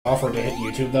offer to hit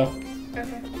YouTube though.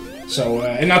 Okay. So,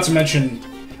 and not to mention,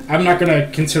 I'm not gonna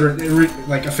consider it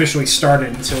like officially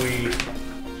started until we,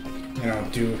 you know,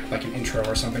 do like an intro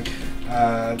or something.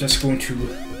 Just going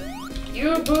to.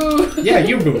 You-boo! Yeah,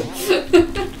 you-boo.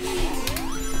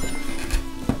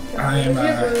 I am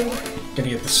gonna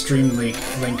get the stream link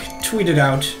tweeted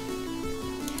out.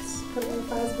 Yes, put it in the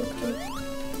Facebook tweet.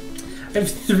 I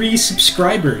have 3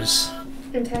 subscribers.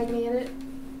 And tag me in it.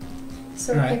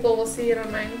 So Right. people will see it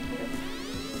on mine.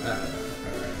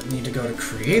 Need to go to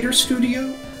Creator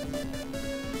Studio.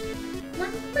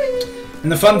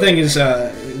 And the fun thing is,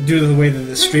 due to the way that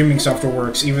the streaming software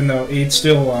works, even though it's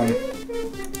still,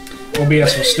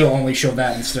 OBS will still only show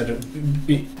that instead of,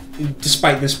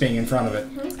 despite this being in front of it.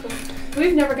 That's cool.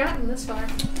 We've never gotten this far.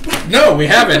 No, we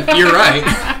haven't. You're right.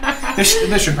 This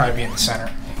should probably be in the center.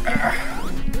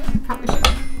 Probably should.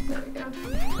 There we go.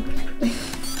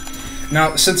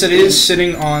 Now, since it is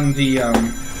sitting on the,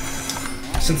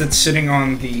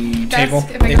 table,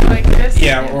 If I go like this.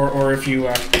 yeah, or if you,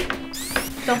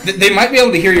 they might be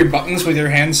able to hear your buttons with your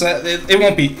handset. It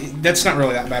won't be. That's not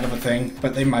really that bad of a thing,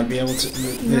 but they might be able to.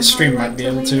 The stream might be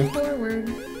able to. Forward.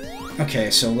 Okay,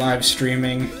 so live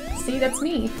streaming. See, that's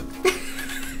me.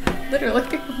 Literally,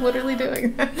 I'm literally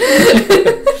doing that.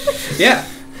 Yeah.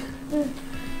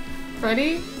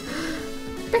 Ready?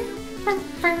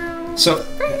 So,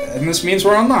 and this means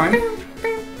we're online.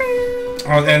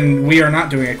 Oh, and we are not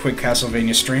doing a quick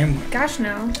Castlevania stream. Gosh,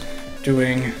 no.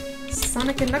 Doing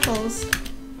Sonic and Knuckles.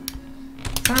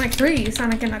 Sonic 3,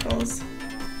 Sonic and Knuckles.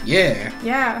 yeah.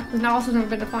 Yeah, there's also never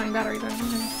been to Flying Batteries. Okay.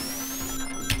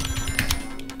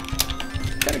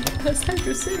 Gotta get past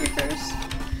Hydro City first.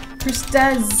 First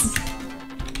does.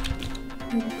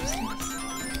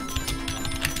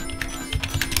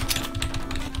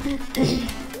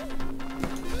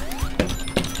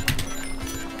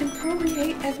 I probably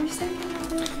hate every second of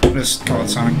it. Just call it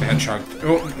Sonic the Hedgehog.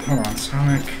 Oh, hold on,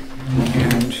 Sonic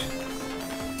and.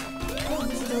 Oh,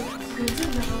 this is good to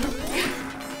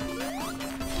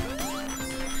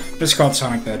know. Just called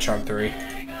Sonic the Hedgehog 3.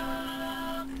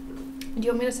 Do you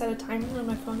want me to set a timer on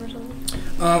my phone or something?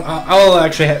 I'll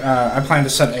actually. I plan to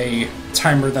set a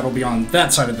timer that'll be on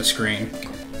that side of the screen.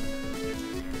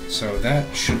 So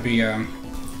that should be yeah,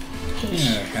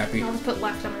 happy. I'll just put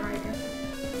left on my right here.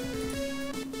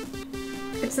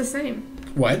 It's the same.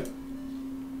 What?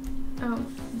 Oh,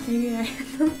 maybe I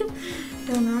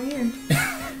don't know here.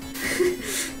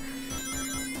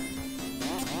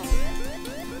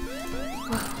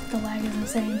 Wow, the lag is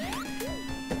insane.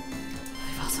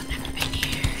 I've also never been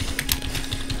here.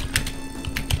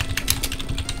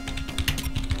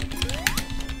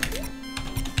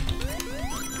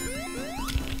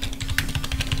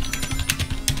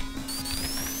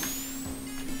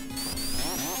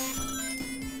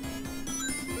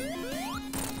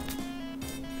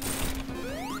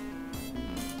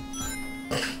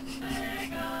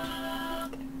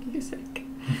 Music.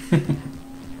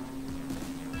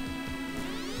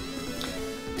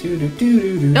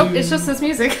 Nope, it's just this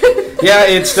music. Yeah,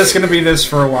 it's just gonna be this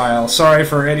for a while. Sorry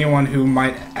for anyone who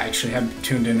might actually have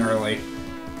tuned in early.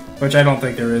 Which I don't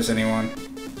think there is anyone.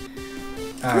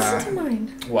 Listen to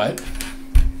mine. What?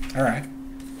 Alright.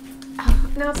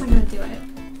 Oh, now it's not gonna do it.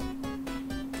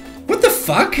 What the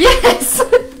fuck? Yes!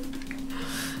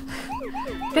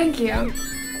 Thank you.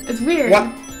 It's weird. What?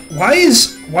 Why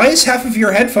is half of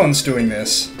your headphones doing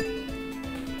this?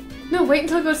 No, wait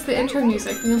until it goes to the intro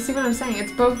music and you'll see what I'm saying.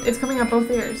 It's coming out both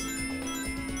ears.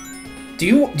 Do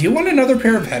you want another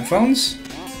pair of headphones?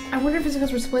 I wonder if it's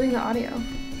because we're splitting the audio.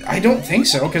 I don't think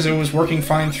so, because it was working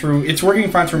fine through. It's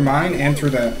working fine through mine and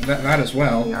through that as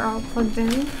well. We are all plugged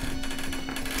in.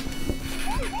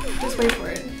 Just wait for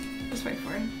it. Just wait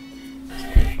for it. Just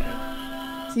wait for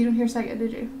it. So you don't hear Sega,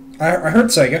 did you? I heard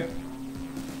Sega.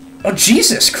 Oh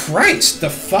Jesus Christ! The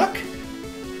fuck?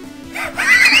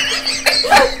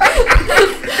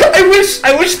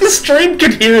 I wish the stream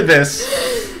could hear this.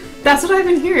 That's what I've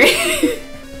been hearing.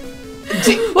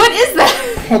 What is that?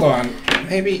 Hold on.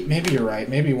 Maybe you're right.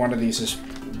 Maybe one of these is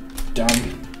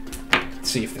dumb.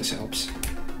 Let's see if this helps.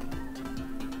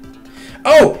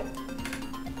 Oh!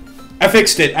 I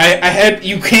fixed it. I had.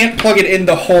 You can't plug it in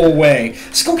the whole way.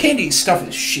 Skull Candy stuff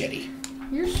is shitty.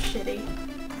 You're shitty.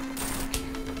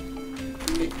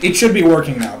 It should be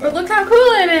working now, though. But look how cool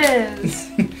it is!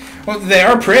 Well, they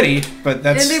are pretty, but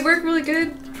that's. And they work really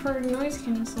good for noise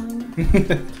canceling.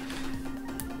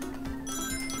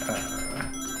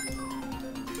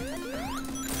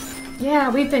 Yeah,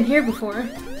 we've been here before.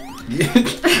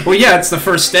 Well, yeah, it's the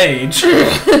first stage.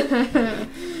 Oh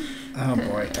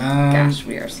boy. Gosh,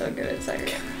 we are so good at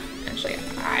Sega. Actually,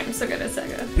 I'm so good at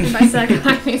Sega. And by Sega,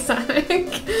 I mean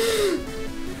Sonic.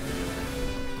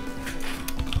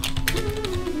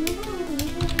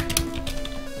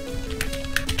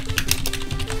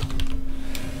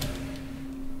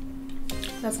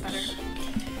 That's better.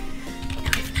 No,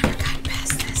 we've never gotten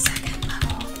past the second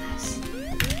level of this.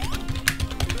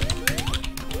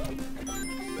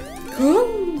 Cool.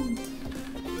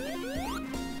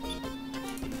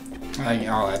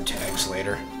 I'll add tags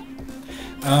later.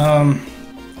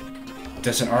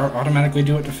 Does it automatically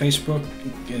do it to Facebook?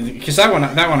 Because that one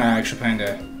I actually plan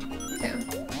to. Yeah.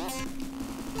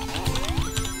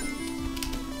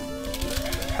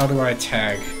 How do I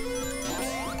tag?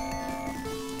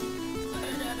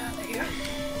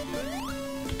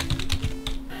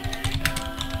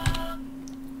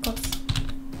 Oops.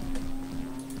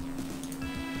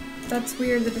 That's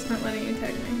weird that it's not letting you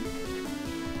tag me.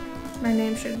 My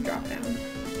name should drop down.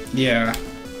 Yeah.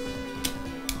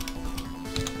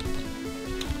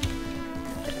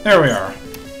 There we are.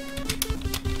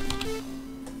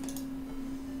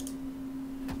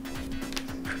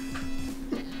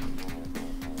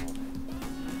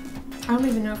 I don't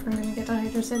even know if I'm gonna get to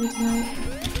Hydro City tonight.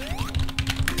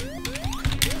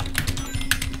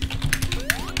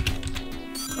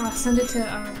 I'll send it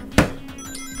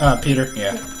to, Peter,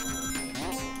 yeah.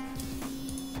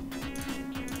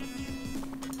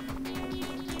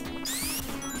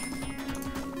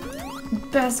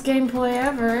 Best gameplay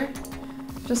ever.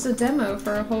 Just a demo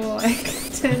for a whole,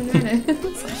 like, 10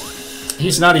 minutes.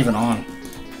 He's not even on.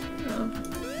 Oh.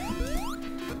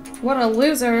 What a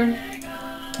loser.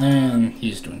 And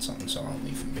he's doing something, so I'll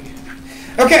leave him be.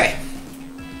 Okay!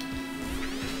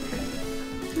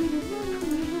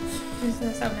 Who's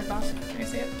this? Oh, my boss. Can I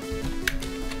see it?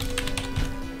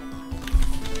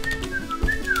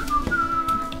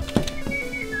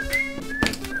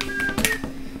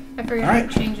 I forgot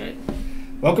Alright. to change it.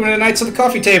 Welcome to the Knights of the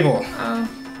Coffee Table. Oh.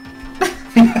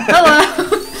 Hello!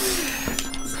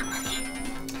 It's not working.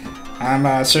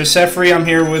 I'm Sir Seffry. I'm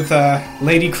here with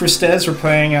Lady Christez. We're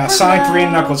playing Sonic 3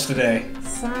 and Knuckles today.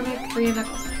 Sonic 3 and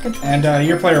Knuckles. Good. And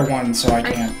you're player 1, so I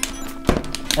can't.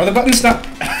 Or the button's not.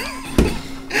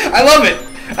 I love it!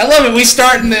 I love it! We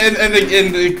start and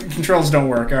the controls don't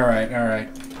work. Alright, alright.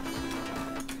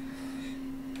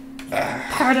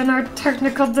 Pardon our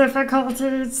technical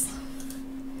difficulties.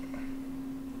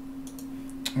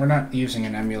 We're not using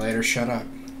an emulator. Shut up.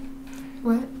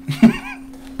 What?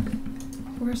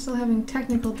 We're still having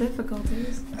technical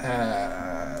difficulties.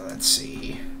 Let's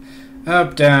see.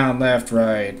 Up, down, left,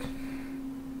 right.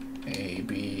 A,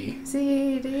 B.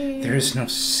 C, D. There is no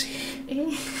C.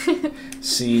 E.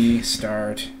 C,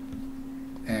 start.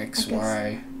 X, I guess.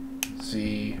 Y,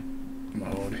 Z,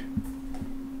 mode.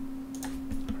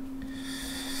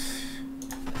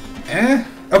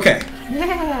 Okay.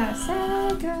 Yeah,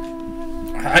 Sega.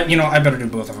 I better do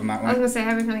both of them that I was way. gonna say, I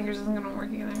have a feeling yours isn't gonna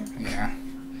work either. Yeah.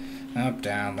 Up,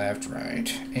 down, left,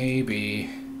 right. A, B,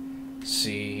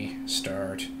 C,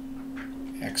 start.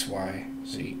 X, Y,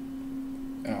 Z.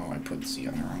 Oh, I put Z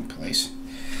on the wrong place.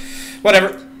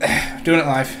 Whatever. Doing it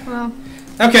live. Well,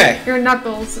 Okay. your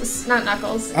Knuckles, it's not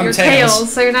Knuckles, I'm your Tails.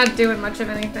 Tails, so you're not doing much of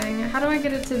anything. How do I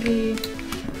get it to be...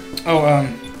 Oh,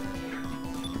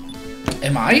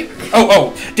 am I?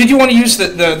 Oh, did you want to use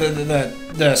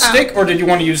the stick, or did you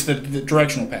want to use the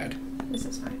directional pad? This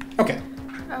is fine. Okay.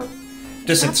 Oh.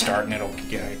 Just hit Okay. start and it'll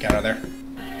get out of there.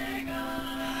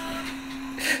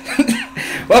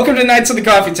 Welcome to Knights of the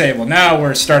Coffee Table. Now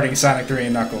we're starting Sonic 3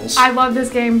 and Knuckles. I love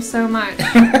this game so much.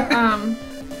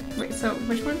 Wait, so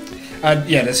which one?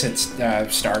 Yeah, just hit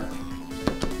start.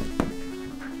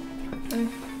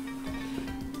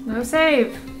 No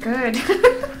save. Good.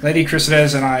 Lady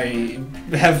Christez and I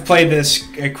have played this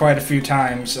quite a few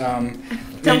times.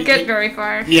 Don't get very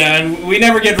far. Yeah, and we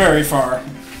never get very far.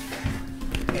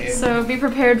 So be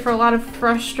prepared for a lot of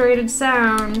frustrated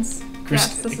sounds. Chris-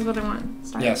 Yes, this is what I want.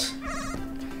 Start. Yes.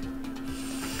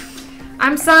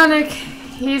 I'm Sonic.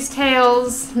 He's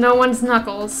Tails. No one's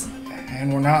Knuckles.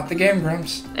 And we're not the Game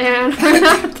Grumps. And we're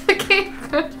not the game.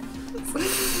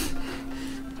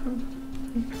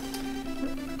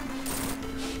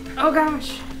 Oh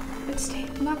gosh. It's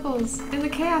Knuckles. And the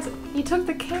Chaos. You took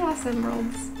the Chaos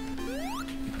Emeralds.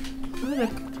 What a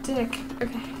dick.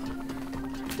 Okay.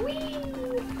 Whee!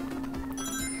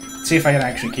 See if I can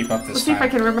actually keep up this Let's see if I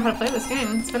time. can remember how to play this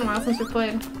game. It's been a while since we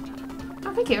played.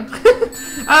 Oh, thank you.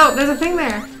 Oh, there's a thing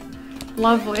there.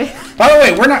 Lovely. By the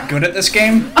way, we're not good at this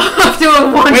game. Off to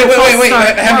a wonderful Wait.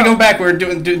 start. I have to Whoa. go back. We're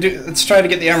doing. Let's try to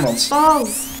get the emeralds.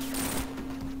 Balls.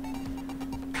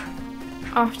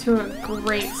 Off to a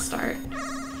great start.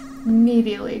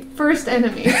 Immediately. First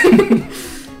enemy.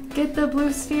 Get the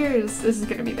blue spheres. This is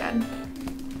gonna be bad.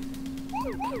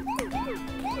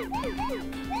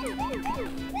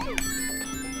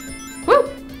 Woo!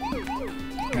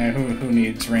 Who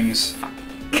needs rings?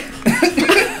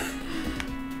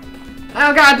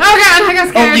 Oh god, I got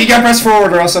scared. Oh, you gotta press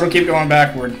forward or else it'll keep going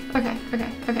backward. Okay.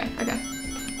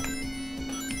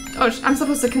 Oh, I'm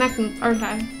supposed to connect them, aren't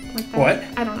I? Like that. What?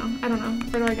 I don't know.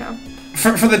 Where do I go?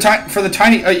 For the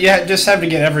tiny, yeah, just have to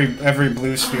get every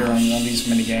blue sphere on these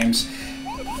mini games.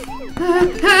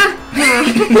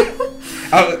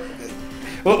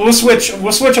 We'll switch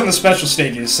on the special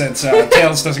stages since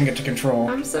Tails doesn't get to control.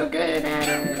 I'm so good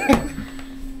at it.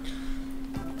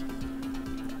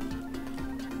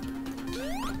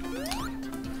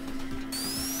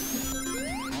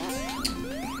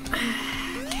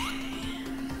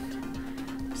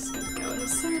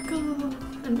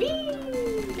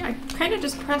 I kind of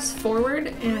just press forward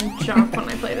and jump when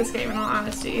I play this game, in all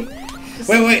honesty.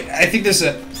 Wait, I think there's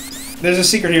a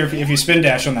secret here if you spin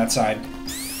dash on that side.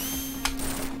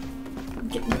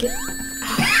 Get.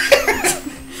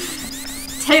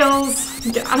 Tails!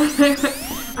 Get out of there.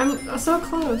 I'm so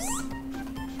close.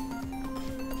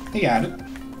 You got it.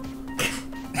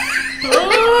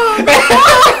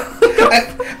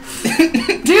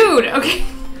 Dude, okay.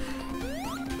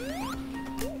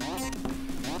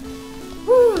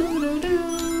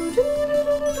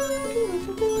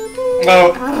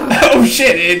 Oh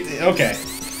shit! Okay.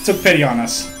 Took pity on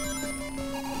us.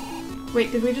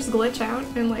 Wait, did we just glitch out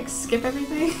and like skip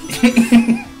everything?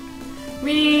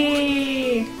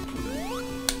 Wee!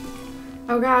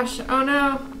 Oh gosh! Oh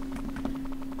no!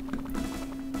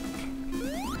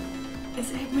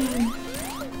 It's Eggman.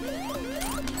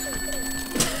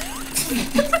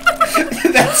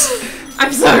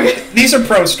 I'm sorry. These are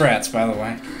pro strats, by the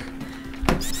way.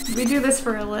 We do this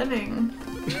for a living.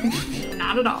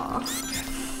 Not at all.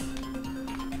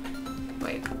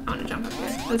 Wait, I want to jump up here.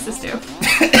 What's this do?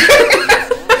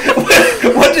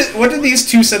 What do these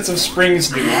two sets of springs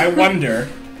do? I wonder.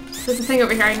 There's a thing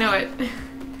over here. I know it.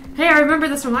 Hey, I remember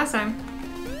this from last time.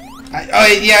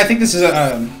 Yeah, I think this is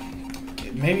a.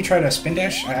 Maybe try to spin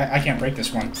dash. I can't break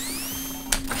this one.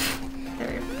 There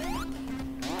we go.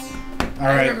 All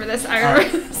right. I remember this.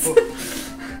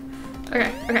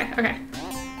 Okay.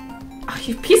 Oh,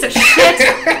 you piece of shit!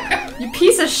 You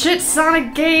piece of shit,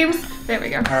 Sonic game! There we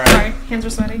go. Alright. Sorry, hands are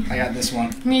sweaty. I got this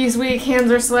one. Knees weak,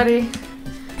 hands are sweaty.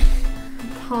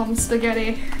 Palm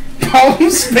spaghetti. Palm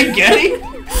spaghetti?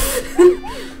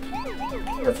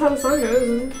 That's how the song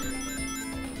goes.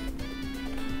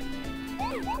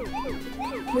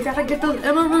 We gotta get those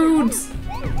emeralds!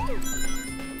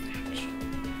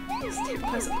 This table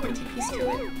has a pointy piece to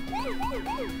it.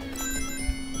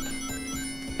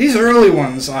 These early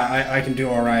ones I can do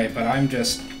alright, but I'm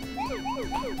just...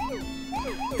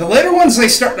 The later ones, they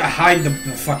start to hide the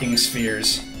fucking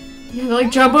spheres. You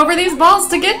like jump over these balls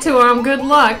to get to them. Good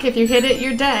luck. If you hit it,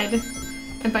 you're dead.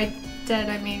 And by dead,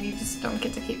 I mean you just don't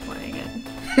get to keep playing it.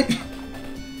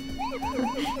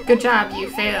 Good job, you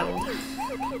failed.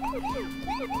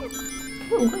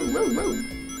 Whoa, whoa, whoa, whoa.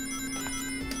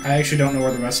 I actually don't know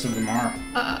where the rest of them are.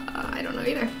 I don't know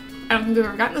either. I don't think we've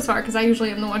ever gotten this far, because I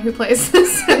usually am the one who plays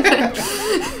this and then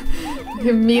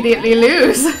immediately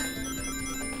lose.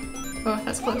 Oh,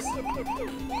 that's close.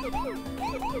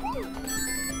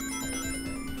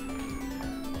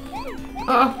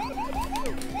 Oh.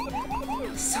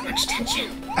 So much tension.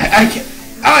 I can't...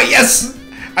 Oh, yes!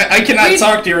 I cannot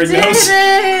talk during those. We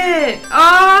did it!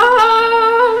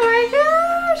 Oh my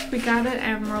gosh! We got an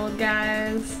emerald,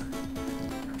 guys.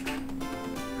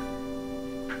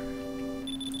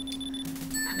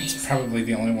 It's probably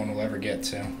the only one we'll ever get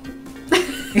to.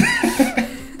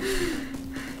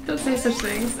 Don't say such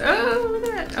things. Oh,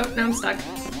 that. Oh, now I'm stuck.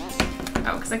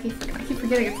 Oh, because I keep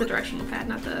forgetting it's the directional pad,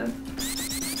 not the.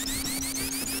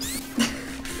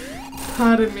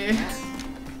 Pardon me.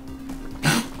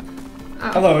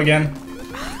 Oh. Hello again.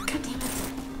 Oh, God damn it.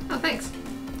 Oh, thanks.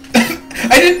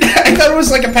 I thought it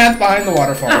was like a path behind the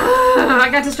waterfall. I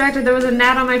got distracted. There was a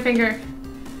gnat on my finger.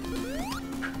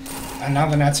 And now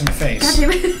the gnat's in the face. God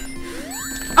damn it.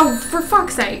 Oh, for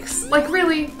fuck's sakes. Like,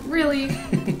 really? Really?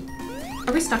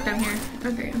 Are we stuck down here?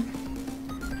 Okay.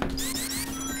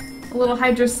 A little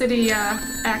Hydro City,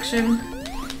 action.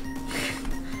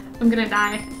 I'm gonna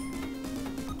die.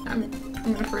 I'm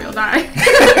gonna for real die.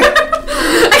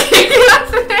 I can't get up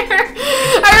there!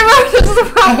 I remember this was a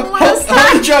problem last time!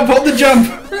 Hold the jump! Hold the jump!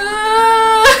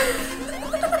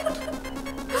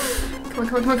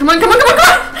 Come on!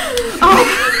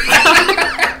 Oh!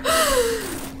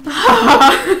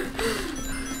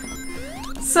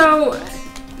 So,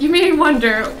 you may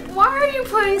wonder, Why are you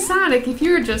playing Sonic if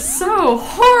you're just so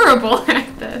horrible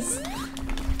at this?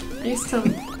 A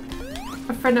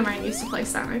friend of mine used to play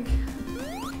Sonic.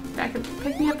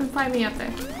 Pick me up and fly me up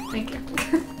there. Thank you.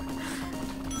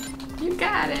 You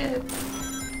got it.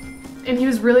 And he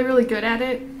was really, really good at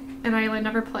it, and I like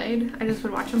never played. I just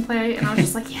would watch him play, and I was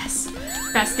just like, yes,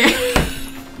 best game.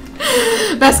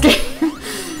 Best game.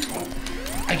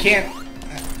 I can't.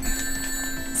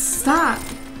 Stop.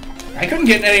 I couldn't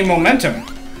get any momentum.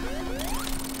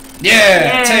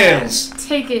 Yeah, Tails.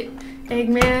 Take it,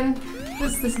 Eggman.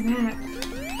 What's this map?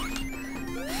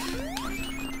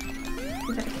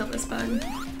 We gotta kill this bug.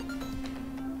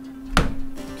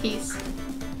 Peace.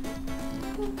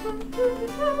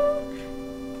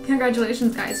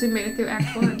 Congratulations, guys. We made it through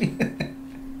Act 1.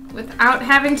 Without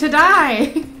having to die!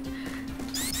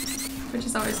 Which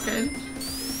is always good.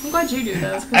 I'm glad you do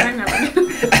those, because I never do.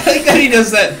 I like that he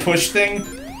does that push thing.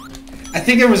 I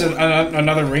think there was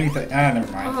another ring thing. Ah, never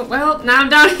mind. Oh, well, now I'm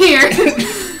down here.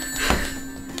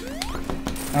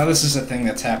 Oh, this is a thing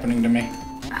that's happening to me.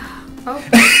 Oh.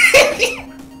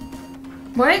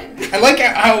 What? I like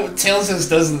how Tails does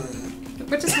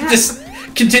What just happened? just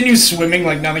continues swimming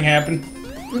like nothing happened.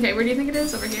 Okay, where do you think it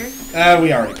is? Over here?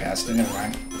 We already passed it. Never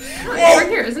mind. Oh, it's over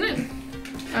here, isn't it?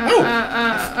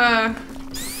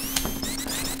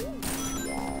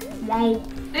 Wow.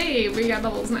 Hey, we got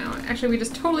bubbles now. Actually, we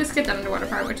just totally skipped that underwater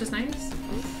part, which is nice.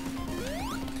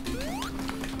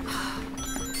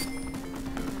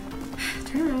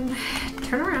 Turn around.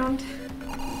 Turn around.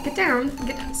 Get down.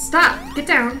 Get down. Stop. Get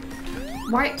down.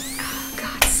 Why? Oh,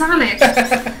 God, Sonic.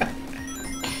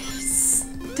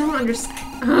 Don't understand.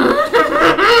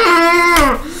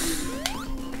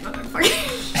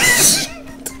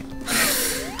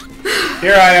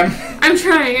 Here I am. I'm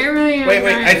trying. I really am. Wait.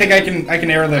 I think I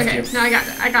can airlift okay, you. no, I got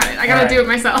it. I got it. I gotta do it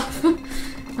myself.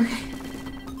 Okay.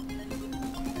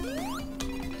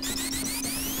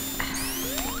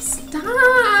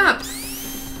 Stop.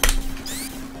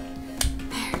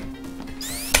 There.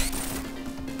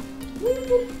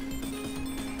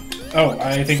 Oh,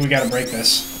 I think we gotta break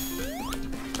this.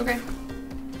 Okay.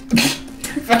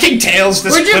 Fucking Tails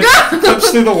just Where'd you go? flips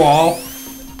through the wall.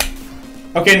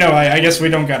 Okay, no, I guess we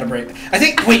don't gotta break. I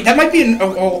think, wait, that might be a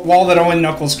wall that only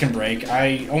Knuckles can break.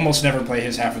 I almost never play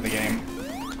his half of the game.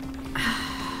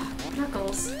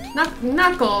 Knuckles.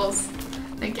 Knuckles.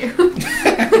 Thank you.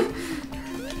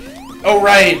 Oh,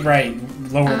 right.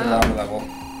 Lower the water level.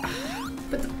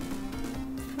 But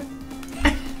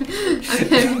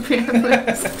I'm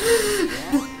fearless.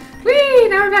 Whee!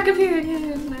 Now we're back up here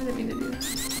again. I didn't mean to do that.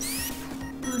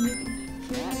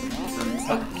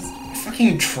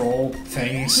 Fucking troll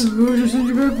things. Oh, just send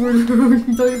you backward.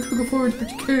 You thought you could go forward, but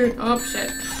you can't. Oh,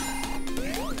 shit.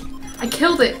 I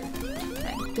killed it.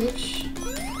 That bitch.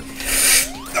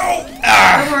 No!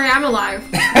 Ah! Don't worry, I'm alive.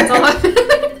 That's all that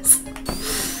matters.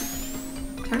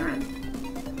 Turn around.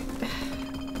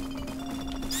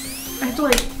 I have to,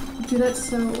 like, do that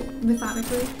so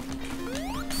methodically.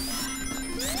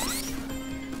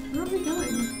 Where are we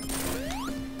going?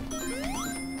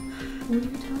 What are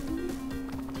you talking about?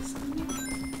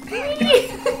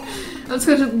 I'm just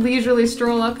gonna leisurely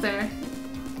stroll up there.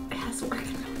 It has to work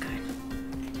real good.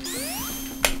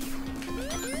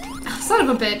 Oh, son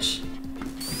of a bitch.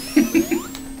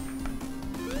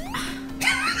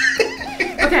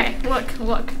 Okay,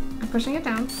 look. I'm pushing it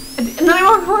down. And then I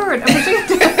walk forward. I'm pushing it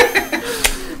down.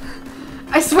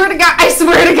 I swear to God,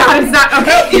 it's not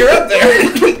okay. You're up there.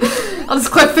 I'll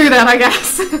just clip through that, I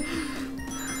guess.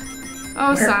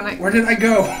 Oh, Sonic. Where did I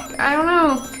go? I don't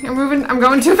know. I'm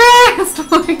going too fast.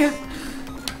 Oh my God.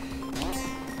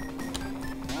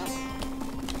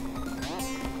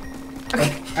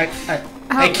 Okay.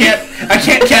 I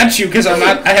can't catch you because I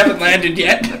haven't landed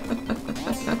yet.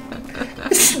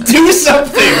 Do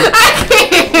something!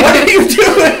 What are you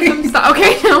doing?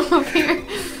 Okay, now I'm up here.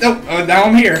 Oh, now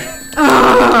I'm here.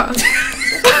 Oh.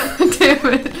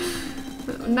 Damn it.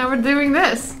 Now we're doing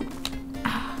this.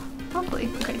 Hopefully.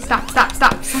 Okay, stop.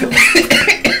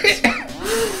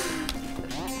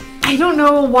 I don't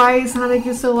know why Sonic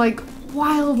is so, like,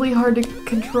 wildly hard to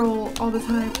control all the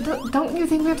time. Don't you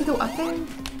think we have to go up there?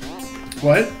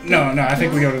 What? No, I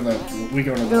think we go to the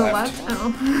left.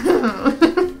 Oh.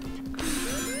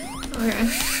 Okay.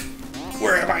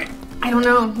 Where am I? I don't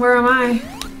know. Where am I?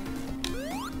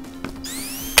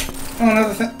 Oh,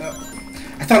 another thing.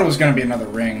 I thought it was gonna be another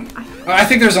ring. I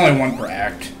think there's only one per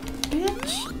act.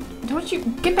 Bitch. Don't you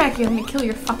get back here. Let me kill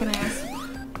your fucking ass.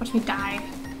 Watch me die.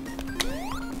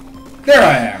 There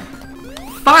I am.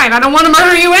 Fine, I don't want to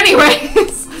murder you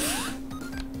anyways.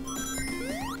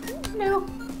 No.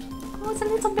 Oh, it's a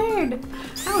little bird.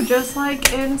 Ouch. Oh, just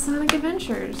like in Sonic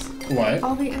Adventures. What?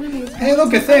 All the enemies. Hey,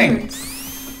 look, a thing.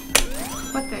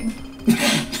 What thing?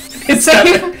 It's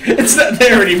not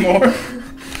there anymore.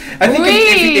 I think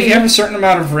if you have a certain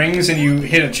amount of rings and you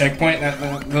hit a checkpoint,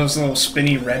 those little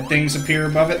spinny red things appear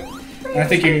above it. And I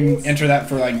think you can enter that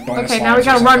for like bonus. Okay, now we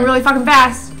gotta run really fucking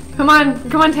fast. Come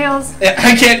on, Tails.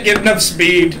 I can't get enough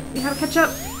speed. You gotta catch up.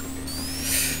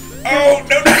 Oh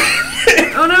no!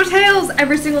 Oh no, Tails!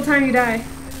 Every single time you die.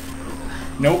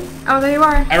 Nope. Oh, there you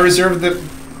are. I reserve the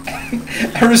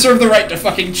right to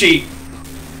fucking cheat.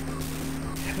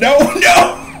 No,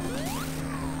 no!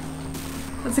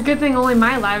 It's a good thing only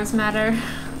my lives matter.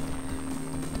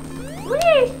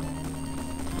 Whee!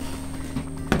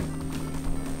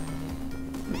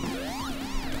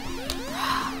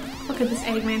 Look at this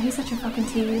Eggman, he's such a fucking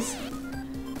tease.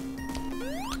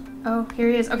 Oh, here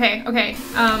he is. Okay, okay,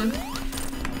 No,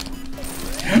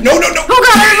 no, no! Oh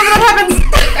god, I remember that happens!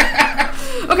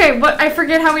 Okay, but I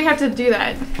forget how we have to do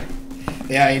that.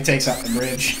 Yeah, he takes out the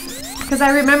bridge. Because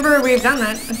I remember we've done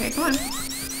that. Okay, come on.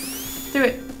 Do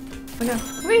it. Go.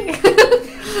 Whee!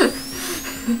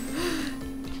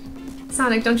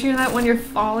 Sonic, don't you know that when you're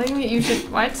falling, you should...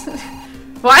 What?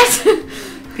 What?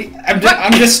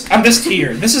 I'm just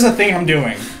here. This is a thing I'm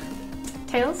doing.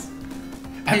 Tails?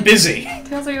 I'm busy.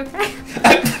 Tails, are you okay?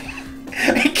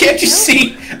 Can't you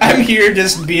see? I'm here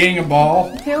just being a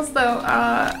ball. Tails, though,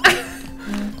 are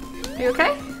you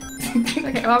okay?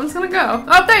 Okay, well, I'm just gonna go.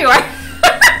 Oh, there you are!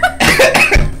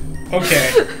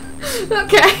 Okay.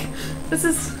 Okay. This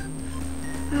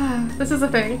is a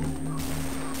thing.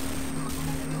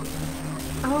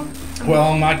 Oh.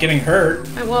 Well, I'm not getting hurt.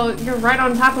 Well, you're right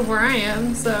on top of where I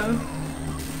am, so...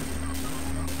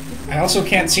 I also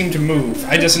can't seem to move.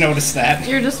 I just noticed that.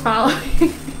 You're just following.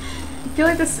 I feel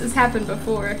like this has happened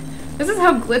before. This is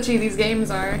how glitchy these games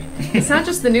are. It's not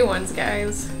just the new ones,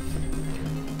 guys.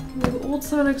 Old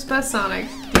Sonic's best Sonic.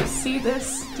 Do you see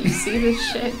this? Do you see this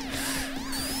shit?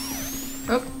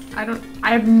 Oh, I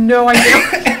have no idea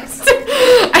what it is.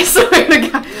 I swear to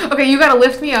God. Okay, you gotta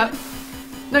lift me up.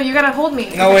 No, you gotta hold me.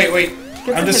 No, wait.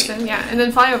 Get some kitchen, yeah, and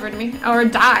then fly over to me. Or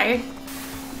die.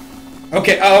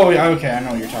 Okay, oh, okay, I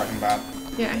know what you're talking about.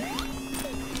 Yeah.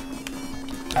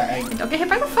 Don't get hit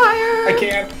by the fire! I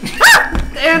can't. Ah!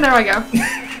 And there I go.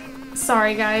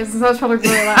 Sorry, guys. That was probably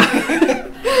really loud.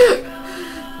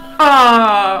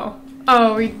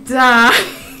 Oh, we died.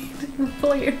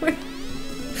 Completely.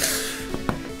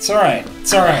 It's alright.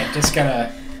 It's alright. Just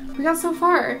gotta... We got so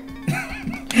far.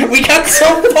 We got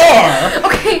so far!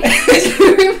 Okay,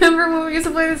 do you remember when we used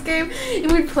to play this game?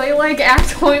 And we'd play, like,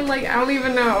 Act 1, like, I don't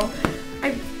even know.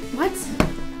 What?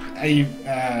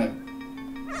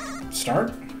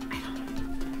 Start?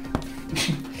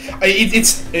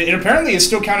 It apparently is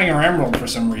still counting our emerald for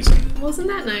some reason. Well, isn't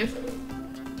that nice?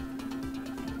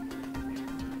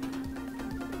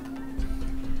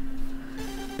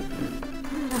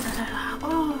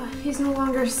 Oh, he's no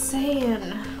longer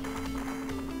Saiyan.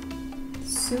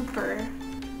 Super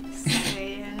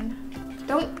Saiyan.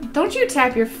 Don't you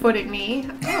tap your foot at me.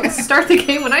 I'll start the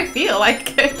game when I feel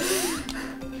like it.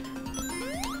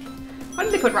 Why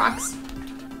did they put rocks?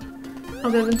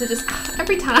 Other than to just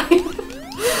every time.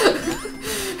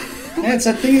 Yeah, it's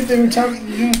that thing that they were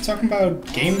talking about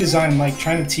game design, like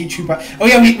trying to teach you about. Oh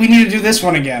yeah, we need to do this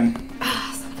one again.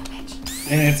 Ah, son of a bitch.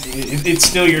 And it's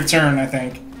still your turn, I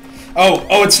think.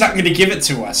 Oh, it's not going to give it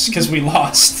to us because we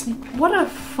lost. What a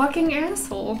fucking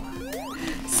asshole.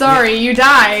 Sorry, you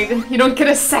died. You don't get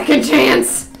a second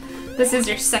chance. This is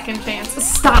your second chance.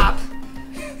 Stop.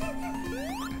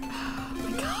 Oh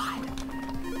my god.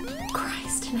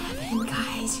 Christ in heaven,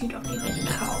 guys, you don't even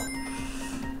know.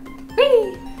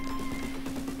 Whee!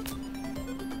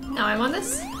 Now I'm on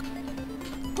this.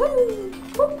 Woo!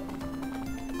 Woo!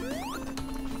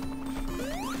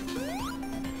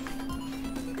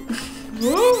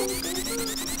 Woo!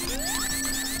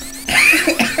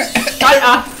 Shut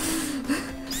up!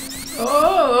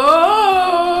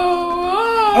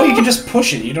 Oh, you can just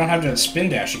push it. You don't have to spin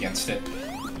dash against it.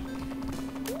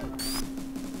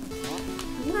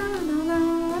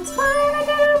 No, it's fine. I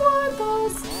didn't want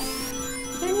those.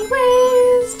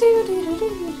 Anyways, do.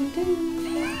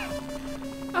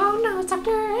 Oh no, it's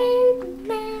Dr.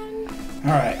 Eggman.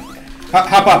 All right,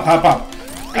 hop up.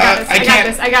 I got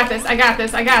this. I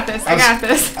got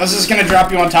this. I was just gonna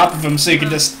drop you on top of him so you could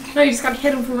just... No, you just gotta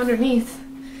hit him from underneath.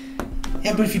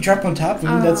 Yeah, but if you drop on top of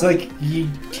him, that's like, you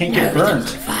can't get burned.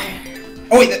 Fire.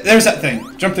 Oh wait, there's that thing.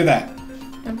 Jump through that.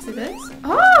 Jump through this?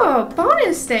 Oh,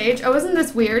 bonus stage. Oh, isn't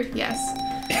this weird? Yes.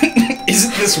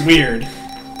 Isn't this weird?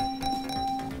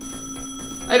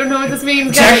 I don't know what this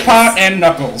means, guys. Jackpot and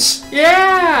Knuckles.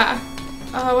 Yeah.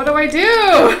 Oh, what do I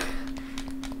do?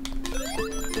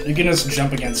 You can just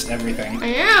jump against everything. I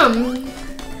am.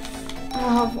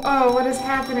 Oh, what is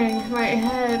happening? My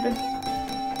head.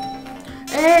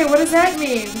 Hey, what does that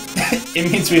mean?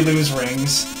 It means we lose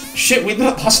rings. Shit, we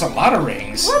lost a lot of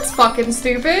rings. Well, that's fucking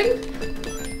stupid.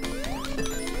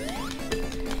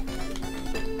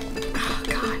 Oh,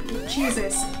 God.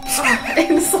 Jesus. Oh,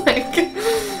 it's like...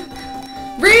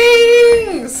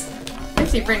 Rings!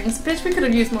 50 rings. Bitch, we could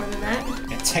have used more than that.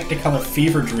 A Technicolor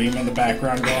fever dream in the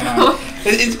background going on.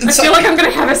 I feel like I'm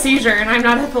gonna have a seizure, and I'm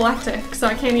not epileptic, so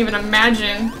I can't even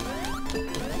imagine.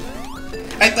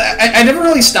 I never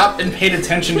really stopped and paid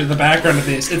attention to the background of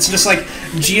this. It's just like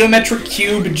geometric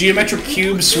cube,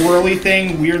 swirly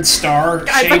thing, weird star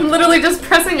shape. I'm literally just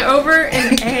pressing over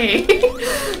and A.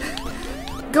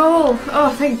 Goal.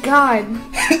 Oh, thank God.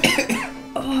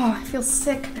 Oh, I feel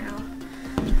sick now.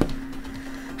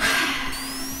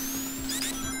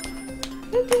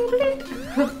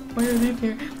 Why are these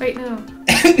here? Wait, no.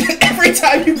 Every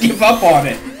time you give up on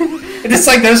it, it's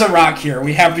like there's a rock here.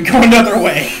 We have to go another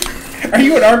way. Are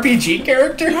you an RPG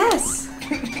character? Yes.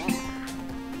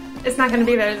 It's not gonna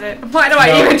be there, is it? Why do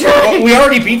I even try? Well, we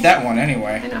already beat that one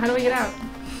anyway. I know. How do we get out?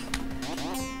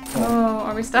 Oh,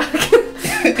 are we stuck?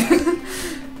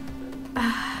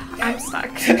 I'm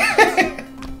stuck.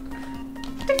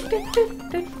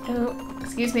 Oh,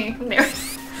 excuse me. There.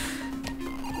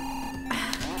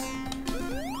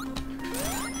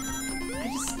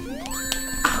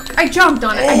 I jumped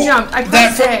on it. I jumped. I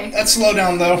pressed A. That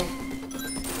slowdown though.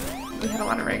 We had a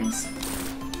lot of rings.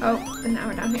 Oh, and now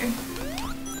we're down here.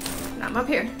 Now I'm up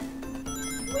here.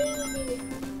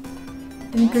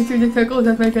 And you go through the circles.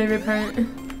 That's my favorite part.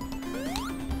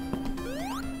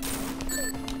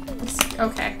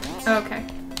 Okay. Okay.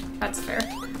 That's fair.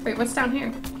 Wait, what's down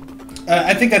here?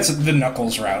 I think that's the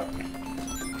Knuckles route.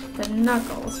 The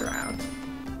Knuckles route.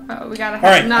 Oh, we gotta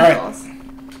have Knuckles. All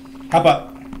right. Hop up.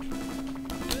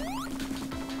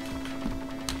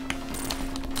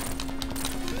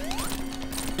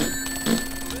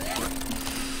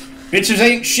 Bitches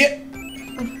ain't shit.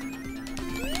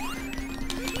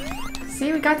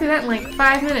 See, we got through that in like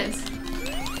 5 minutes.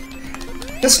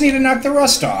 Just need to knock the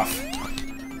rust off.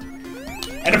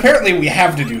 And apparently we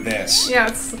have to do this. Yeah,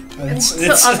 it's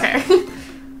okay.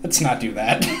 Let's not do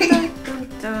that.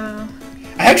 I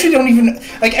actually don't even...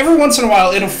 Like, every once in a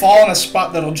while it'll fall in a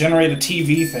spot that'll generate a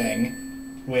TV thing.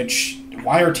 Which,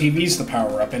 why are TVs the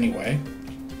power-up anyway?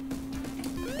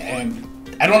 And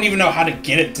I don't even know how to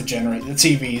get it to generate the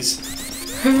TVs.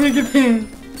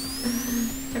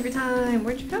 Every time.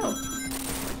 Where'd you go?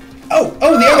 Oh,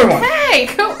 the other one. Hey,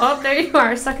 go up. There you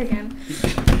are. Stuck again.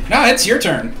 No, it's your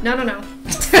turn. No.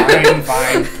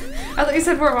 Fine. I thought you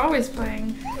said we're always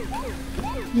playing.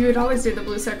 You would always do the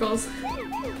blue circles.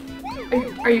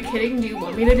 Are you kidding? Do you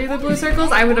want me to do the blue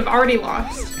circles? I would have already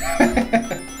lost.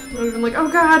 I would have been like, oh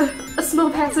God, a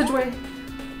small passageway.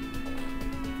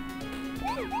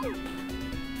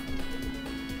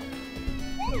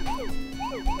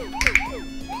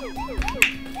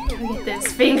 Get this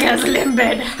fingers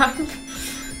limbered.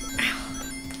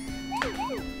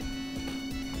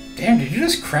 Damn, did you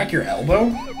just crack your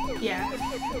elbow? Yeah.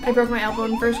 I broke my elbow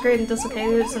in 1st grade and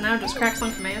dislocated it, so now it just cracks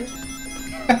on command.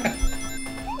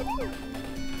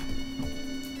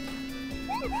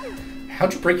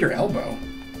 How'd you break your elbow?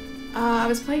 I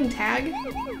was playing tag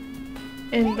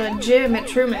in the gym at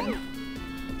Truman.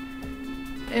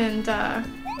 And,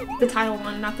 the tile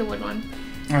one, not the wood one.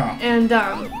 Oh. And,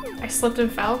 I slipped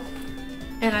and fell.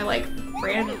 And I, like,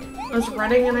 ran. I was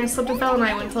running and I slipped and fell and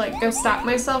I went to, like, go stop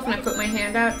myself and I put my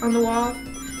hand out on the wall.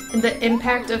 And the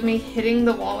impact of me hitting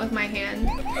the wall with my hand.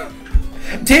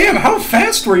 Damn, how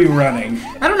fast were you running?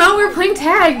 I don't know, we were playing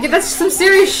tag. That's some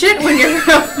serious shit when you're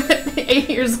 8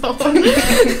 years old.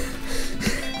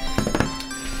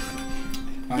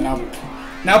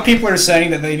 Now people are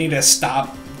saying that they need to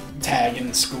stop tag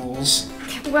in schools.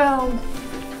 Well...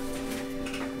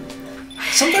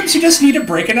 Sometimes you just need to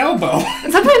break an elbow.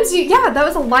 Sometimes yeah, that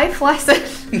was a life lesson.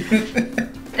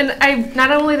 And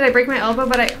not only did I break my elbow,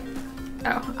 but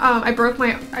I broke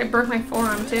my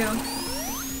forearm too.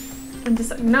 I'm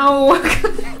just like, no.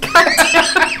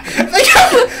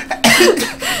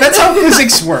 That's how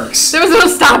physics works. There was no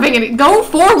stopping it. Go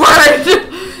forward.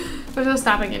 There's no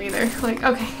stopping it either. Like,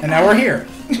 okay. And now we're here.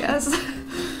 Yes.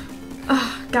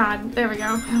 Oh God, there we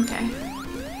go. Okay.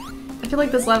 I feel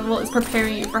like this level is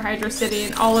preparing you for Hydro City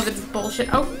and all of its bullshit.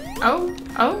 Oh.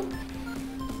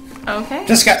 Okay.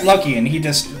 Just got lucky and he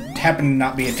just happened to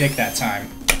not be a dick that time.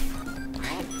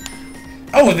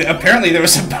 Oh, apparently there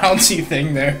was a bouncy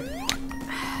thing there.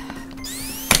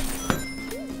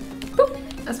 Boop.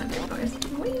 That's my favorite noise.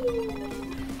 Whee.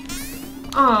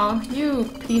 Oh, you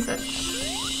piece of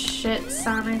shit,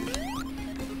 Sonic.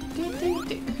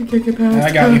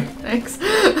 I got you. Thanks.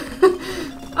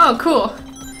 Oh, cool.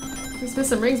 There's been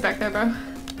some rings back there, bro.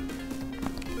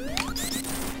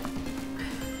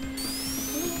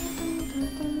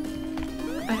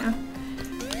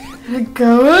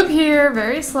 Go up here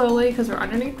very slowly because we're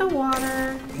underneath the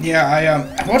water.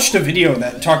 Yeah, I watched a video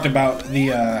that talked about the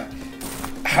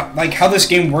how this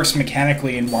game works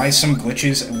mechanically and why some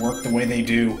glitches work the way they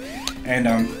do. And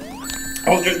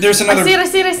oh, there's another. I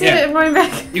see it. I'm going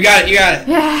back. You got it.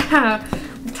 Yeah.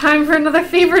 Time for another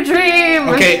fever dream.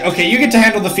 Okay. You get to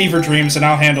handle the fever dreams, and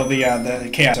I'll handle the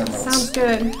chaos emeralds. Sounds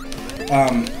good.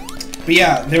 But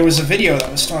yeah, there was a video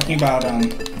that was talking about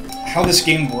how this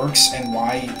game works and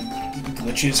why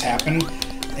glitches happen,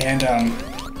 and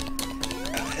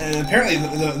apparently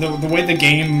the way the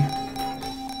game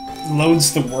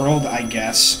loads the world, I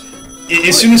guess,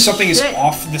 as soon as something is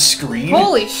off the screen.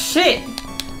 Holy shit!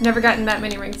 Never gotten that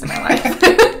many rings in my life.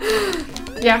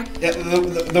 Yeah.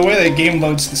 The way the game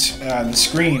loads the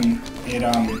screen, it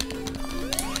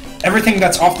everything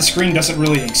that's off the screen doesn't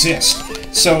really exist.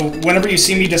 So whenever you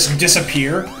see me just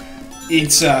disappear,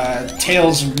 it's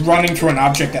Tails running through an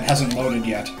object that hasn't loaded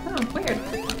yet. Oh, weird.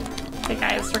 Okay,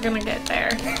 guys, we're gonna get there.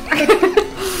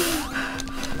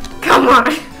 Come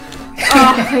on!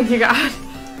 Oh, thank you, God.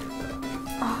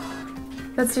 Oh,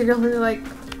 that's really, like,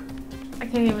 I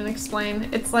can't even explain.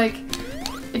 It's like,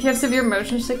 if you have severe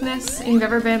motion sickness and you've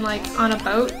ever been, like, on a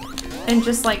boat and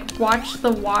just, like, watch the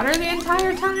water the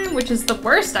entire time, which is the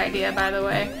worst idea, by the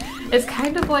way. It's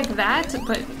kind of like that,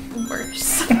 but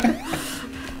worse.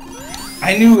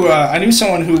 I knew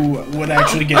someone who would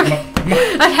actually get.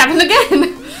 That happened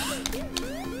again.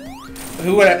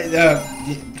 Who would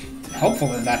helpful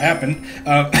that happened.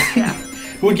 Yeah.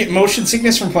 Who would get motion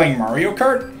sickness from playing Mario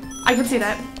Kart? I can see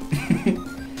that.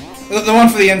 The one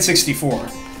for the N64.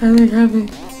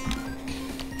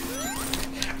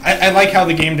 I like how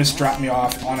the game just dropped me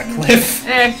off on a cliff.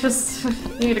 It's just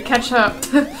you need to catch up.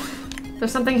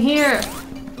 There's something here.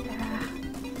 Yeah.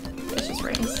 It's just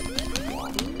rings.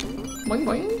 Boing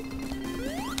boing.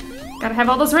 Gotta have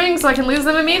all those rings so I can lose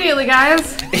them immediately,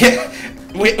 guys. Yeah,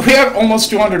 we have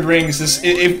almost 200 rings. As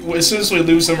soon as we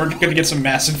lose them, we're gonna get some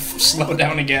massive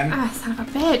slowdown again. Ah, son of a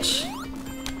bitch.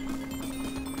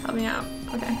 Help me out.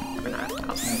 Okay, we're not.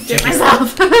 I'll do it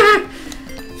myself.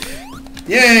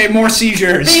 Yay, more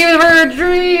seizures. Fever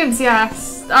dreams,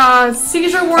 yes.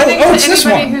 Seizure warning to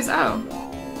anybody who's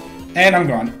And I'm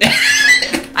gone.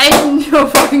 I have no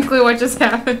fucking clue what just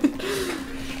happened.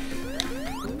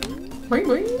 Boing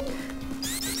boing.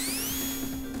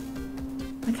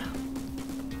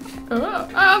 Oh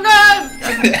god!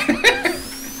 Okay.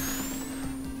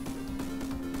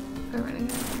 We're running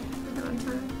on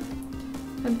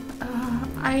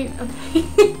time. Okay.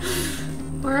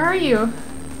 Where are you?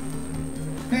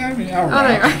 Yeah, I mean, there you are.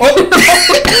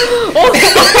 Oh.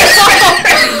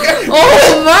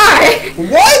 Oh my!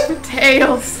 What?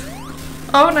 Tails.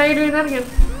 Oh, now you're doing that again.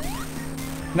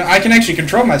 No, I can actually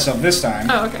control myself this time.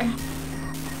 Oh, okay.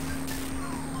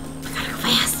 I gotta go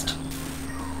fast.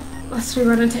 Lest we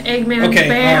run into Eggman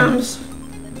Bams.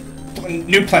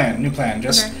 New plan.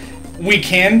 Just okay. We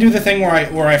can do the thing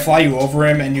where I fly you over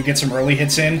him and you get some early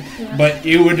hits in, yeah. but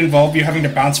it would involve you having to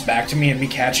bounce back to me and me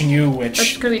catching you, which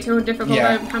that's gonna be too difficult.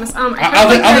 Yeah. I promise.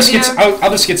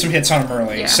 I'll just get some hits on him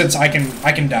early, yeah. since I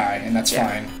can die and that's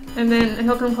fine. And then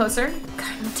he'll come closer.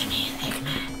 Come to me,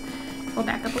 Eggman. We'll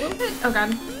back up a little bit. Oh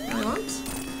god, no we won't.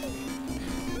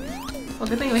 Well,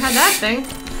 good thing we had that thing.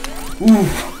 Ooh.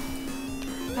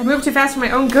 I moved too fast for my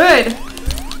own good.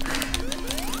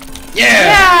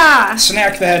 Yeah!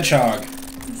 Snack the Hedgehog.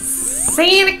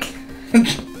 Sonic!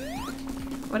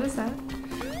 What is that?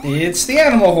 It's the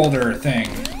animal holder thing.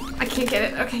 I can't get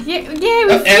it. Okay, yeah, we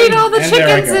freed all the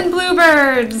chickens and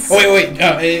bluebirds! Oh, wait.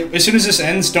 As soon as this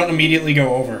ends, don't immediately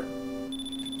go over.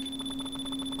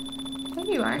 There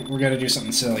you are. We're gonna do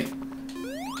something silly.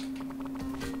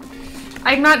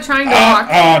 I'm not trying to walk.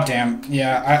 Oh, damn.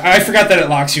 Yeah, I forgot that it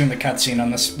locks you in the cutscene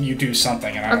unless you do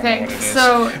something, and I don't know what it is.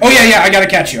 So... Oh, yeah, I gotta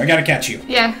catch you.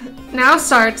 Yeah, now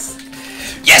starts.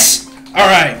 Yes!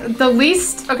 Alright. The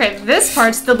least... Okay, this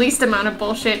part's the least amount of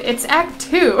bullshit. It's Act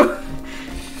 2.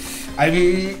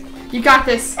 You got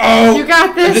this. Oh! You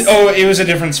got this! Oh, it was a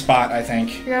different spot, I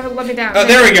think. You gotta let me down. Oh,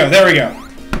 there we go.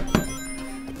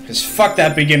 Because fuck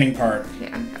that beginning part.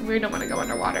 Yeah, we don't want to go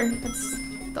underwater. That's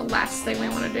the last thing we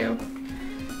want to do.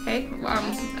 Okay,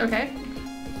 okay.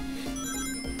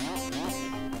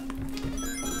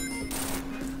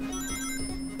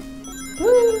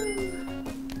 Woo!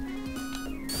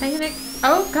 Hey, Nick.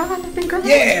 Oh god, I've been great.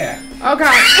 Yeah! Oh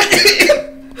god.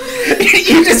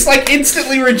 You just like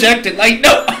instantly reject it. Like,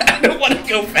 no, I don't want to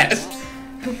go fast.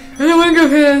 I don't want to go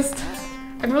fast.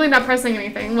 I'm really not pressing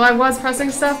anything. Well, I was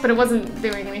pressing stuff, but it wasn't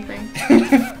doing anything.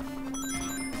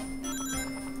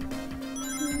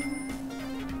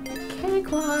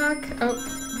 Cakewalk. Oh,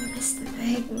 I missed the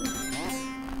thing.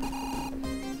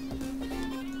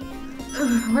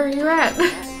 Where are you at?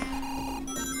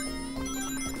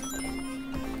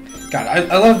 God,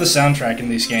 I love the soundtrack in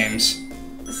these games.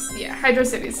 Yeah, Hydro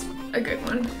City's a good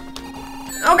one.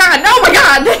 Oh god, oh my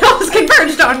god! They almost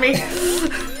converged on me!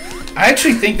 I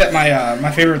actually think that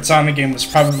my favorite Sonic game was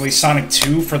probably Sonic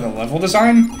 2 for the level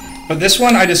design, but this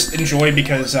one I just enjoy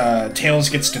because Tails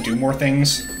gets to do more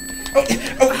things. Oh,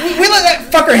 we let that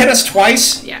fucker hit us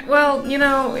twice! Yeah, well, you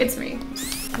know, it's me.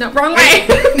 No, wrong way!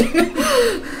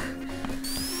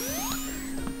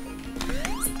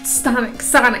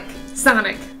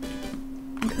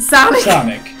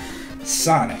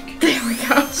 Sonic. There we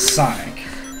go. Sonic.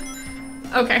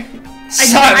 Okay.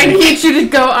 Sonic. I need you to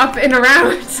go up and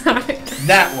around, Sonic.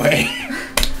 That way.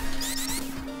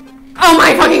 Oh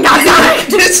my fucking god, Sonic!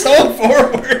 Just hold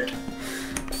forward.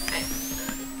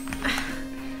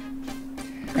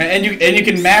 And you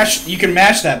can mash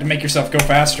that to make yourself go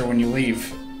faster when you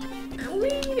leave.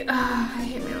 I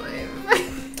hate my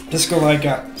life. Just go like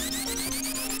yeah.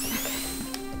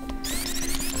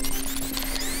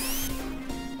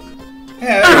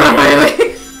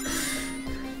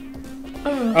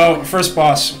 Oh, first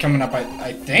boss coming up,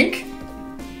 I think?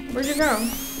 Where'd you go?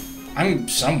 I'm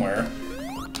somewhere.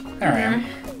 There I am.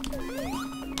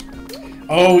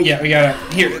 Oh, yeah, we gotta...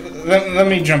 Here, let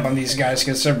me jump on these guys,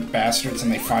 because they're bastards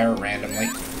and they fire randomly.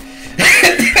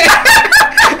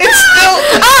 It's still...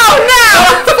 Oh,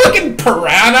 no! Fucking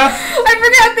piranha! I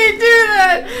forgot they do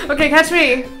that! Okay, catch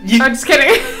me. I'm just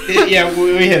kidding. Yeah,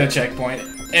 we hit a checkpoint.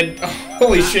 And,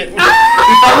 holy shit, we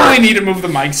probably need to move the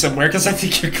mic somewhere, because I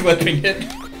think you're clipping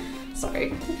it.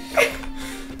 Sorry.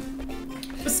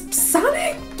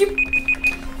 Sonic? You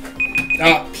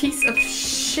piece of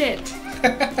shit.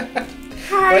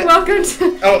 Hi, welcome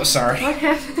to... Oh, sorry. What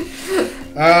happened?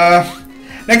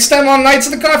 Next time on Knights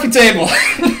of the Coffee Table.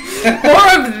 More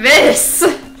of this!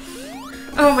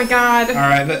 Oh my god.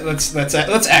 Alright, let's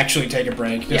actually take a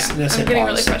break. I'm getting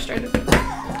really frustrated.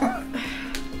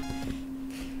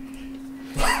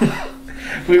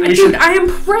 Dude, I am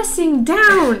pressing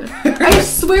down! I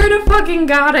swear to fucking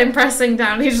god I'm pressing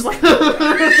down. He's just like... Look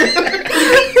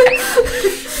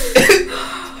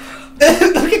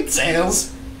at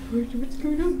Tails. What's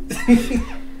going on?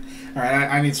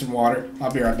 Alright, I need some water.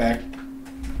 I'll be right back.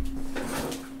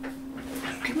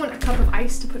 I want a cup of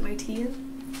ice to put my tea in.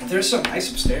 There's some ice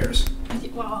upstairs.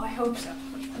 Well, I hope so.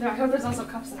 No, I hope there's also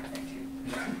cups up there too.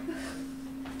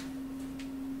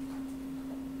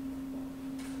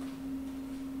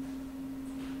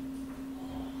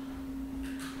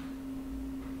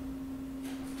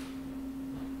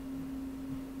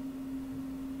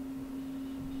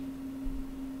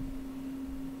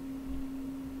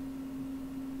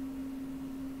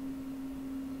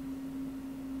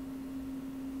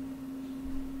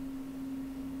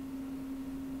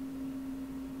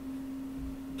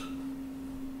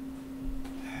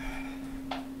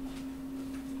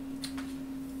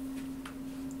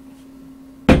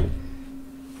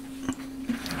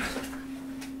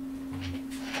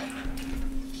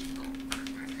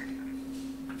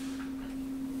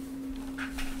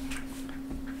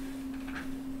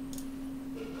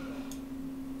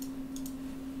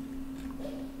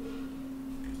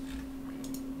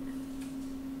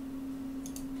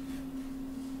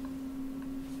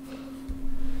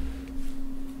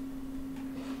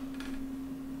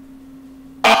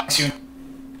 Soon.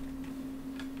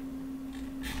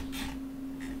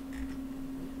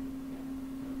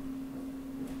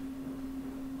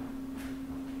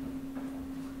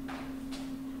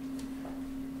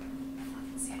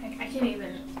 See, I can't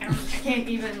even. I can't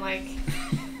even like.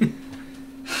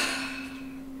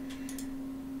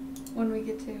 When we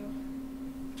get to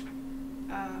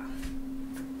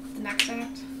the next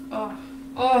act. Oh.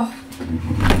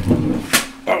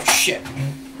 Oh shit.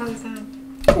 How's it sound?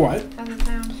 What? How's it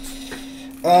sound?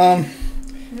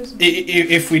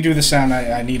 If we do the sound,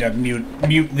 I need to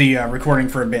mute the recording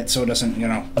for a bit so it doesn't, you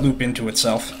know, loop into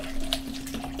itself.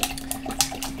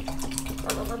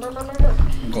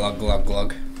 Glug, glug,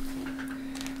 glug.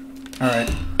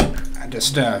 Alright. I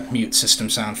just mute system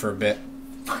sound for a bit.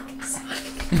 Fucking sound.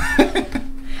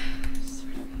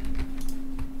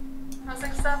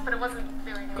 Pressing stuff, but it wasn't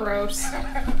doing anything. Gross.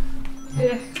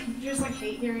 Yeah, you just like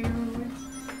hate hearing your own voice.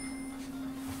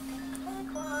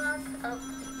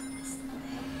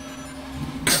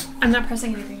 I'm not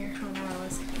pressing anything here. I don't know what I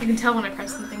was. You can tell when I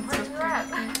press something. So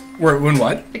When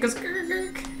what? It goes grr,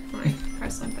 grr, grr. When I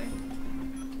press something.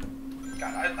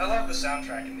 God, I love the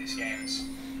soundtrack in these games.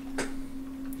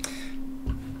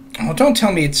 Oh, don't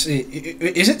tell me is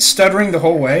it stuttering the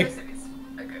whole way?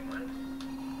 A good one.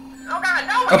 Oh God,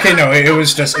 no! Okay, no, it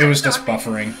was just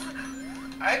buffering.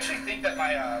 I actually think that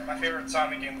my favorite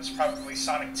Sonic game was probably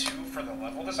Sonic 2 for the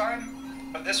level design,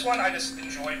 but this one I just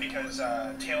enjoy because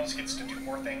Tails gets to do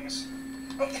more things.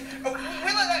 Oh,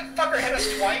 we let that fucker hit us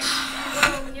twice.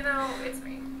 Well, you know, it's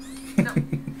me. No.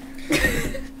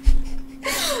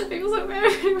 I feel so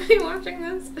bad for anybody watching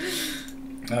this.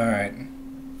 Alright.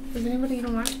 Is anybody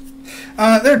even watch?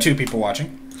 There are 2 people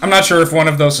watching. I'm not sure if one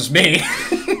of those is me.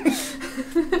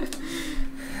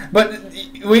 But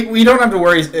we don't have to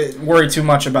worry too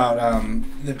much about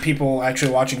the people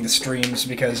actually watching the streams,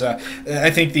 because I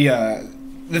think the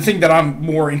thing that I'm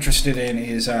more interested in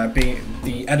is being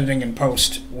the editing and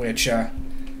post, which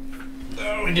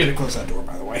we need to close that door,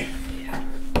 by the way. Yeah.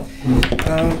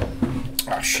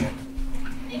 Oh shit.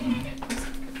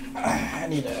 I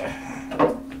need to.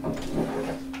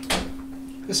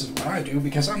 This is what I do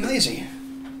because I'm lazy.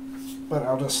 But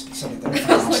I'll just set it there for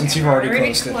now, since you've already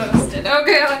closed it.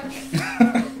 Okay.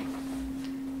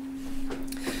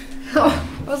 Oh,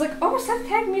 I was like, oh, Seth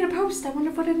tagged me in a post. I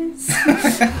wonder what it is.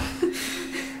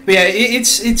 But yeah,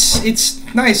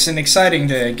 it's nice and exciting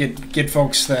to get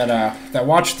folks that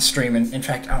watch the stream. And in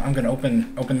fact, I'm gonna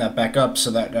open that back up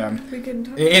so that we can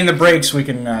talk. In the breaks we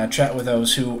can chat with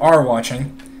those who are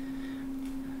watching.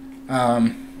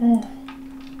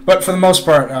 But for the most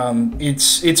part,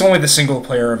 it's only the single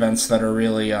player events that are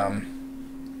really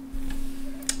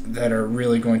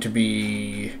going to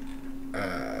be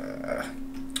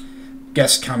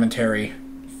guest commentary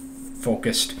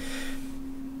focused.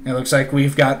 It looks like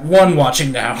we've got 1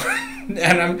 watching now,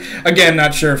 and I'm again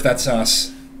not sure if that's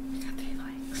us. We got 3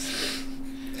 likes.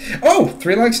 Oh,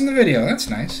 3 likes in the video. That's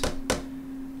nice.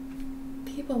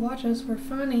 People watch us. We're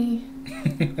funny.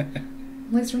 At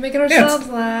least we're making ourselves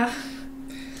laugh.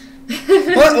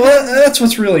 well, that's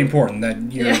what's really important,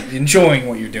 that you're enjoying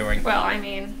what you're doing. Well, I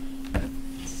mean,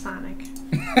 Sonic.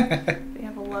 They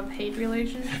have a love-hate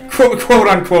relationship. Quote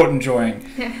unquote enjoying.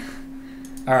 Yeah.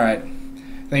 Alright.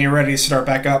 Then you're ready to start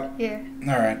back up? Yeah.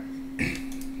 Alright.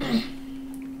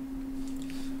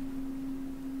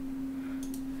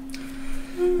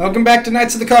 Welcome back to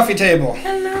Knights of the Coffee Table.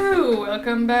 Hello,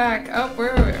 welcome back. Oh,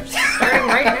 we're starting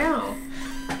right now.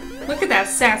 Look at that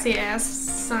sassy ass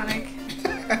Sonic.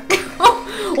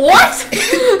 Oh, what?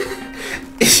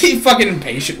 Is he fucking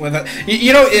impatient with it?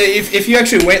 You know, if you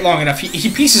actually wait long enough, he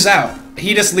pieces out.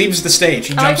 He just leaves the stage.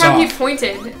 He jumps off. I like how he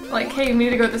pointed, like, hey, you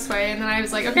need to go this way, and then I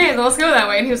was like, okay, then let's go that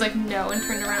way, and he was like, no, and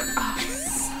turned around. Oh,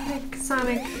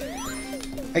 Sonic.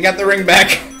 I got the ring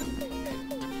back.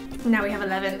 Now we have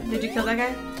 11. Did you kill that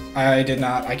guy? I did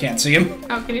not. I can't see him.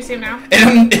 Oh, can you see him now?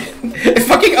 It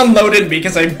fucking unloaded me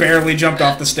because I barely jumped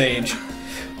off the stage.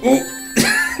 Ooh.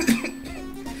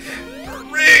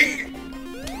 Ring!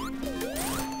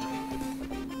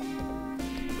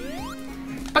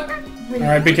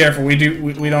 Alright, be careful. We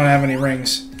don't have any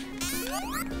rings.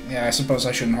 Yeah, I suppose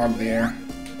I shouldn't hog the air.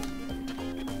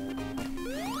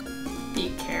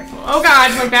 Be careful. Oh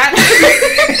god, like that.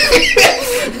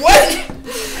 What?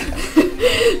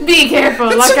 Be careful.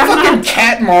 That's like some I'm fucking not.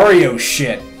 Cat Mario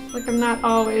shit. Like I'm not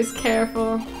always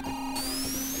careful.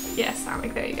 Yes,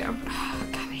 Sonic. There you go. Oh,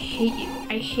 god, I hate you.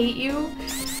 I hate you,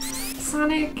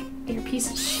 Sonic. You're a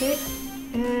piece of shit.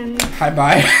 And Hi,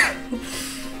 bye.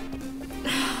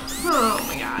 oh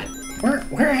my god.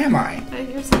 Where am I?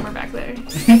 You're somewhere back there.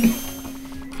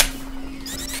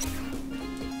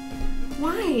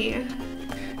 Why?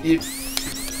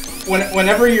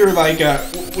 Whenever you're like,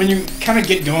 when you kind of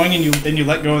get going and you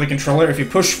let go of the controller, if you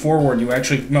push forward, you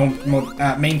actually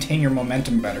maintain your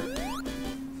momentum better.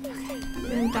 I'm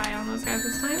gonna die on those guys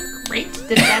this time. Great.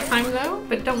 Did it that time though,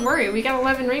 but don't worry, we got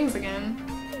 11 rings again.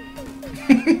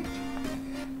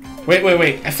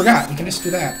 Wait! I forgot. You can just do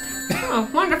that. Oh,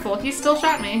 wonderful! He still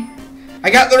shot me. I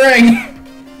got the ring.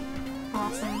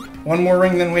 Awesome. One more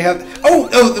ring than we have. Oh,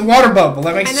 the water bubble.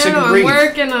 That makes it so you can breathe. I'm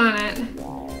working on it.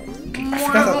 I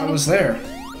forgot that was there.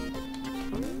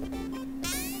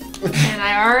 And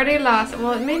I already lost it.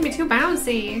 Well, it made me too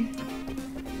bouncy.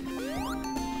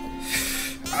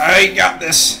 I got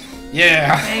this.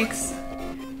 Yeah. Thanks.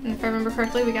 And if I remember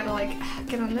correctly, we gotta like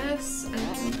get on this and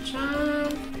then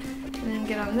jump, and then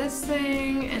get on this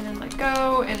thing, and then let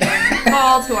go, and then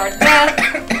fall to our death,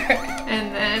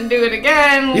 and then do it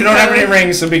again. You don't have any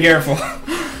rings, so be careful.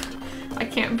 I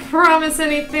can't promise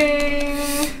anything.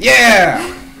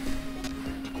 Yeah.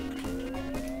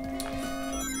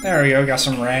 There we go. Got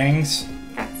some rings.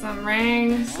 Got some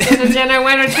rings. Dinner, dinner,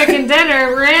 winner, chicken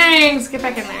dinner, rings. Get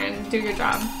back in there and do your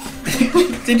job.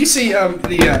 Did you see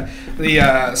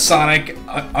the Sonic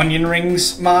onion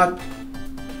rings mod?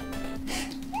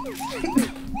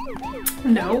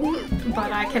 No,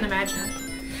 but I can imagine.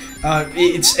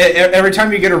 It's every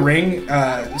time you get a ring,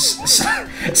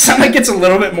 Sonic gets a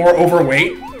little bit more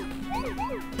overweight.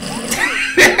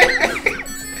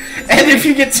 And if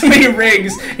you get too many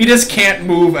rings, he just can't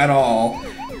move at all.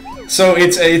 So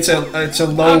it's a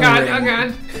low ring. Oh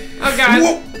god! Oh god!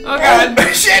 Whoa. Oh god!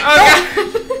 Oh, shit! Oh No. god!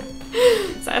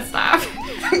 So stop.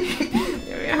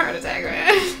 Give me a heart attack,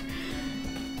 man.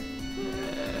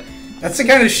 That's the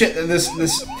kind of shit that this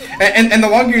and the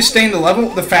longer you stay in the level,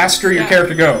 the faster your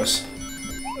character goes.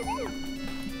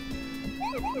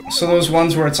 So those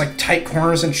ones where it's like tight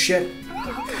corners and shit.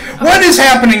 What is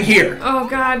happening here? Oh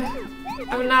god.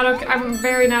 I'm not okay. I'm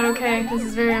very not okay. This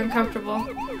is very uncomfortable.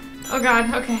 Oh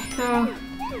god, okay. Oh.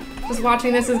 Just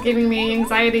watching this is giving me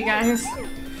anxiety, guys.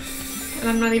 And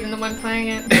I'm not even the one playing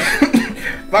it.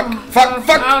 Fuck.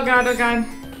 Oh god, oh god.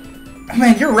 Oh,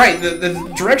 man, you're right. The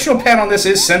directional pad on this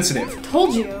is sensitive.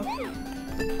 Told you.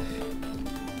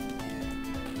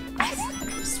 I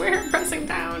swear I'm pressing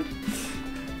down.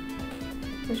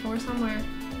 There's more somewhere.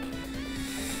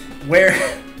 Where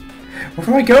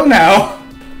do I go now?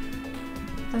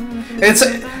 It's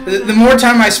the more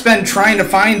time I spend trying to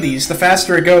find these, the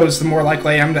faster it goes, the more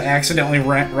likely I am to accidentally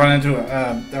run into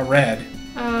a red.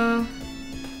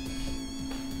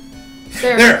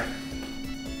 There.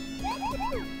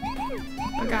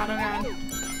 Oh god, oh god.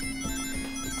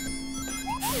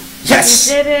 Yes!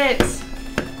 You did it!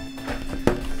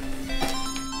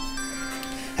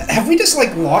 Have we just,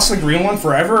 like, lost the green one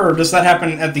forever, or does that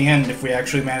happen at the end if we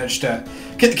actually manage to...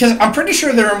 Because I'm pretty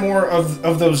sure there are more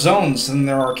of those zones than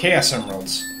there are Chaos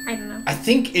Emeralds. I don't know. I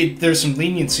think there's some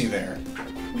leniency there.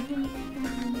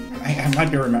 I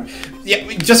might be remembering. Yeah,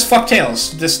 just fuck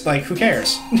Tails. Just, like, who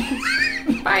cares?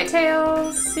 Bye,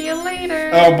 Tails. See you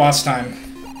later. Oh, boss time.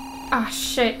 Ah,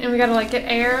 shit. And we gotta, like, get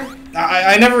air?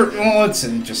 I never... Well,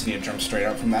 just need to jump straight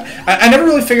up from that. I never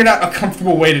really figured out a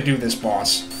comfortable way to do this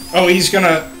boss. Oh, he's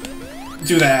gonna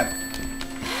do that.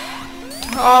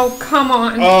 Oh, come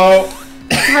on. Oh.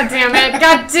 God damn it.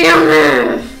 God damn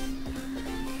it.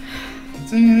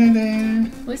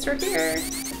 At least we're here.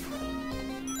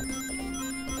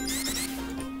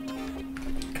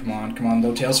 Come on,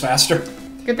 low tails faster.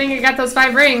 Good thing you got those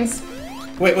 5 rings.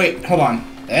 Wait, hold on.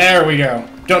 There we go.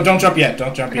 Don't jump yet.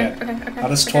 Don't jump yet. Okay. I'll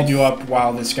just hold you up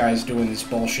while this guy's doing this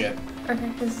bullshit.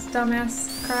 Okay, this dumbass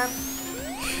crap.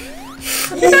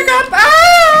 Get back up!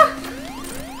 Ah!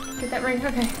 Get that ring.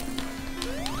 Okay.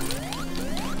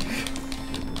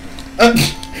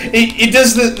 It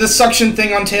does the suction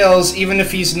thing on Tails even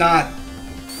if he's not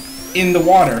in the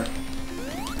water.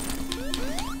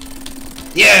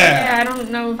 Yeah! Yeah, I don't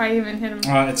know if I even hit him.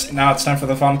 Now it's time for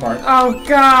the fun part. Oh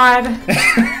god!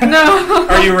 No!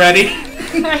 Are you ready?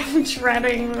 I'm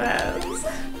dreading this.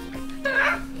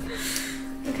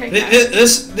 Okay.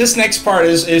 This next part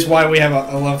is why we have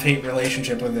a love-hate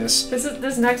relationship with this.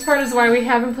 This next part is why we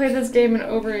haven't played this game in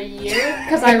over a year.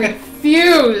 Because I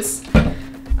refuse.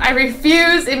 I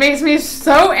refuse. It makes me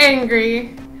so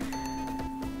angry.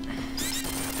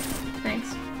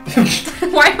 Thanks.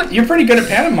 Why? You're pretty good at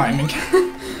pantomiming.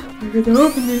 We're gonna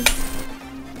open it.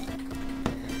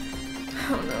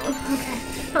 Oh no. Okay.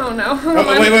 Oh no.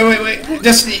 Oh, wait.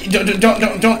 Just don't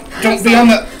be on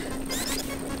the.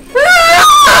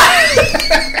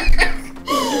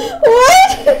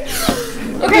 What?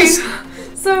 Okay.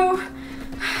 So.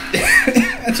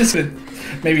 I just gonna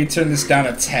maybe turn this down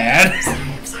a tad.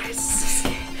 I'm sorry. I'm so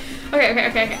scared.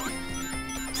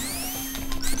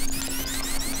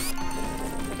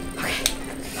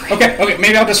 Okay. Okay,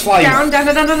 maybe I'll just fly down, you. down.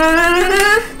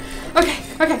 Okay.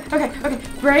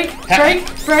 Break.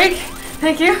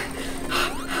 Thank you.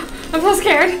 I'm so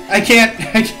scared. I can't.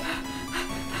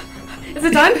 Is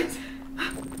it done?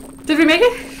 Did we make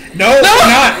it? No,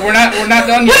 we're not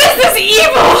done yet. What is this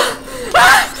evil?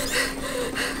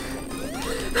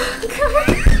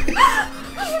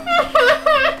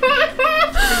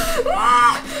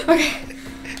 Okay.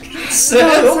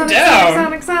 Settle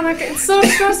down. Sonic. It's so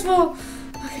stressful.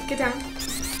 Okay, get down.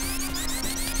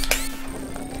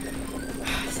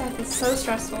 Seth, it's so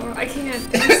stressful. I can't.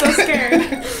 I'm so scared.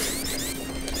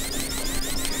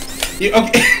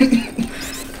 Okay.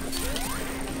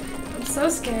 I'm so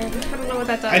scared. I don't know what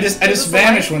that does. I just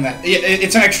vanish when that.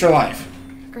 It's an extra life.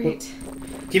 Great.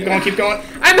 Keep going.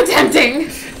 I'm attempting.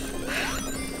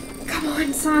 Come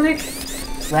on, Sonic.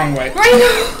 Wrong way.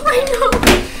 I know.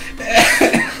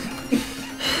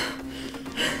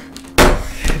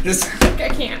 This. I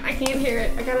can't hear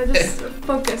it. I gotta just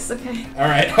focus, okay?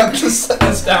 Alright, I'll just set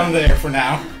this down there for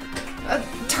now.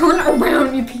 Turn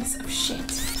around, you piece of shit.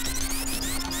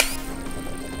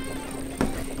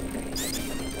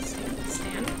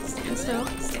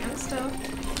 Stand still.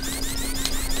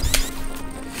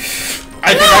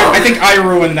 I think I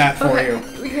ruined that for you.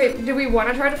 Okay, do we want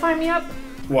to try to find me up?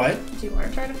 What? Do you want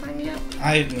to try to find me up?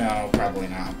 No, probably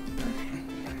not.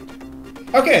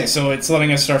 Okay, so it's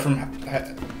letting us start from...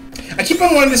 I keep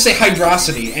on wanting to say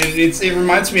hydrosity, and it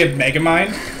reminds me of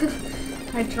Megamind.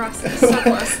 Hydrosity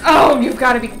surplus. Oh, you've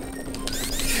got to be...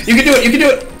 You can do it, you can do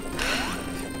it!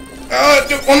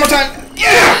 Do it one more time!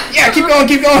 Yeah, keep going,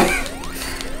 keep going!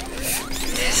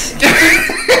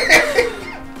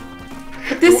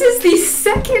 This is the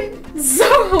second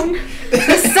zone!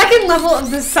 The second level of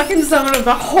the second zone of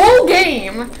the whole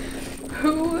game!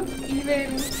 Who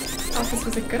even thought this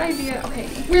was a good idea? Okay,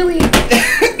 really?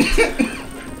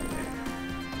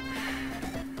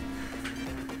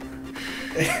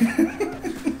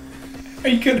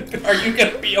 Are you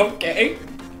gonna be okay?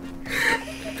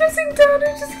 I'm pressing down,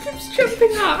 it just keeps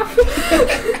jumping off.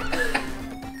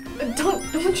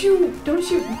 Don't you...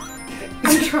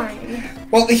 I'm trying.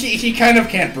 Well, he kind of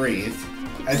can't breathe.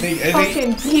 I think...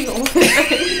 Fucking deal.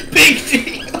 Big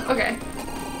deal! Okay.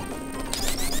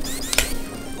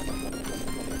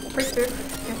 Breakthrough.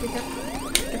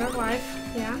 Get out alive.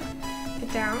 Yeah.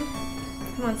 Get down.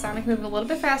 Come on, Sonic, move a little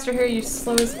bit faster here, you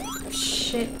slow as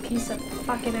shit piece of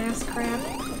fucking ass crap.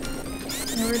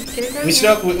 Now we're getting down.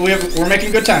 We're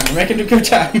making good time. We're making a good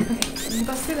time. Okay, you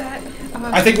bust through that.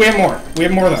 I think we have more. We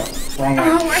have more though. Wrong way.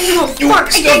 Oh, I know.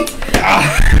 Fuck. Still.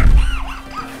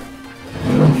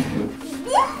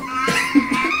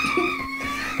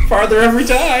 Farther every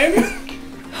time.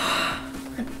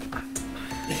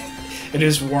 It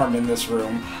is warm in this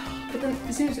room. But then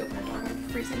as soon as you open the door, I'm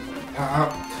freezing.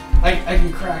 I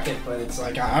can crack it, but it's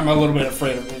like I'm a little bit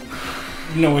afraid of it.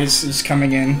 Noise is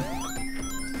coming in.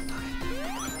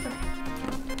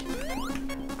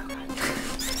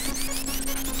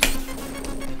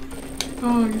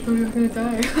 Oh, you thought you were gonna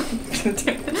die.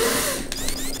 Damn it.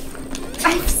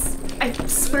 I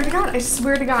swear to God, I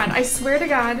swear to God, I swear to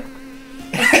God,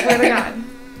 I swear to God.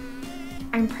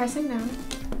 I'm pressing down.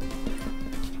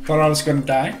 Thought I was gonna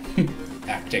die?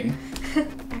 Acting.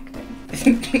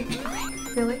 Acting.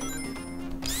 Really?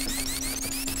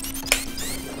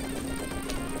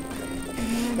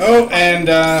 Oh, and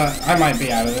I might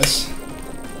be out of this.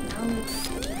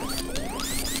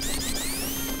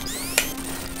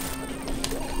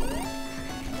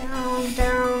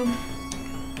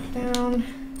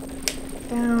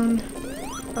 Down,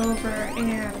 over,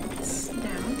 and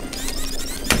down.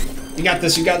 You got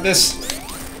this, you got this.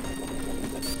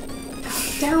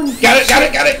 Down. Got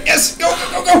it, yes! Go!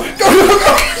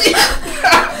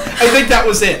 I think that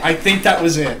was it.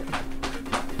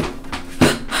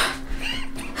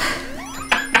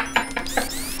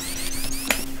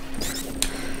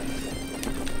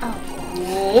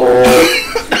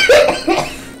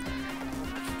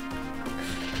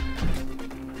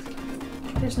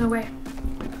 There's no way.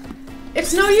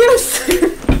 It's no use!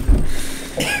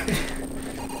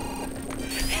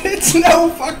 It's no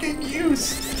fucking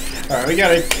use! Alright, we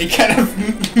gotta kind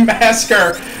of mask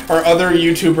our other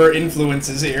YouTuber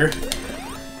influences here.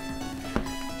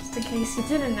 Just in case you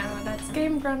didn't know, that's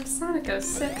Game Grumps Sonic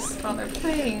 06 while they're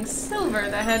playing Silver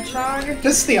the Hedgehog.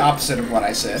 This is the opposite of what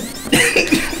I said.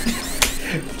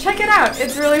 Check it out,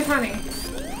 it's really funny.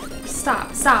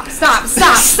 Stop.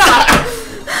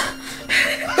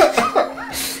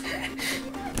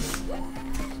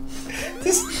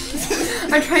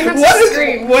 I'm trying not to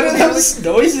scream. What are those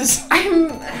noises?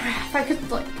 If I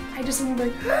could, like, I just want to be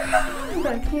like,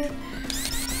 but I can't.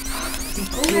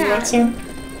 Oh, yeah. I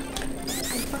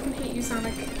fucking hate you,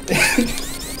 Sonic.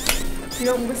 You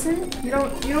don't listen? You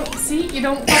don't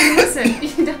fucking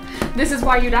listen. This is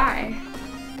why you die,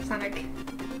 Sonic.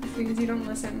 It's because you don't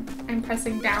listen. I'm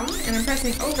pressing down, and I'm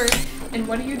pressing over, and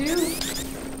what do?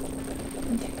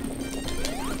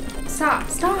 Stop.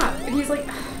 And he's like...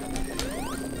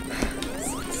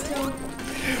 Still.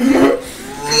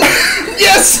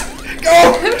 Yes! Go!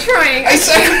 I'm trying. I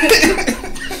said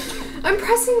I'm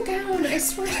pressing down. I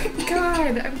swear to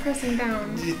God, I'm pressing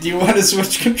down. Do you want to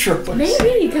switch controllers?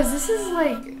 Maybe, because this is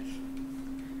like...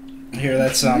 Here,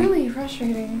 that's really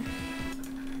frustrating.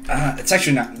 It's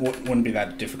actually wouldn't be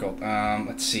that difficult.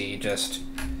 Let's see, just...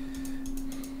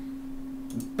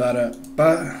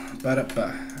 Ba-da-ba.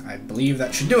 I believe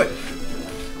that should do it.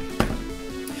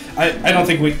 I don't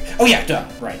think we... Oh yeah, duh,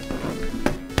 right.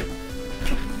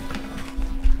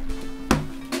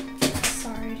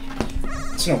 Sorry.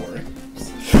 It's no worry.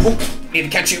 Oh. Need to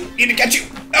catch you! Need to catch you!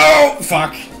 Oh,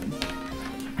 fuck!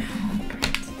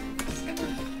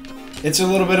 It's a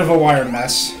little bit of a wire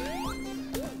mess.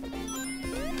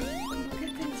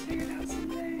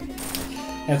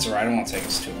 That's alright, it won't take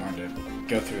us too long to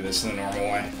go through this in the normal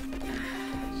way.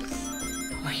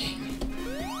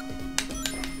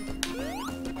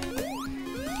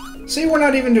 See, we're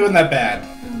not even doing that bad.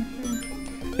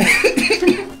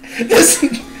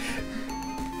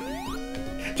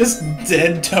 Just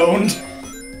dead-toned.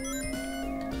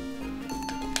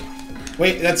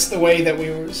 Wait, that's the way that we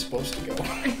were supposed to go.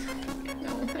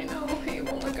 I know. He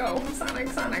won't let go. Sonic.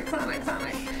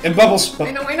 And Bubbles.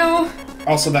 I know.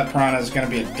 Also, that piranha is gonna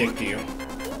be a dick to you.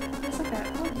 What's that?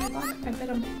 Oh, my God. I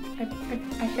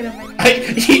bit him. I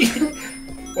hit him.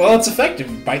 Well, it's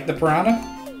effective. Bite the piranha.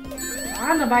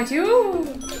 Piranha bite you.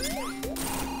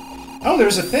 Oh,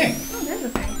 there's a thing. Oh, there's a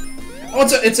thing. Oh,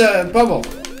 it's a bubble.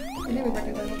 I never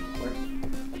recognized that before.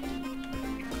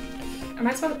 Am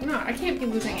I supposed to? No, I can't be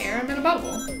losing air. I'm in a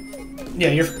bubble. Yeah,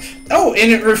 you're. Oh,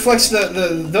 and it reflects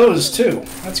those too.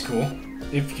 That's cool.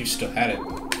 If you still had it.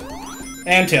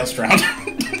 And Tails drowned.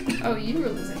 Oh, you were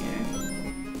losing air.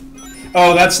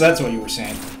 Oh, that's what you were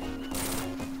saying.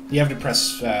 You have to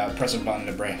press a button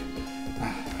to break.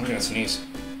 I'm gonna sneeze.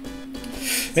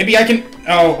 Maybe I can.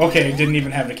 Oh, okay. Didn't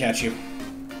even have to catch you.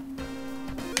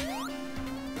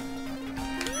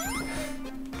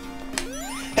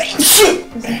 Hey, shoot!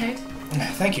 Is it okay?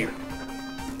 Thank you.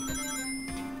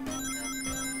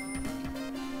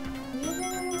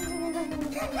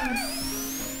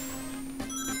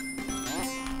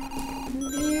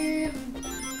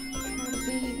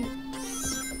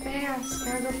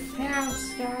 Gotta go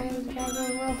fast, guys. Gotta go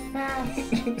real fast.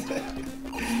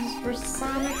 For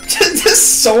Sonic.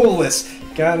 Just soulless.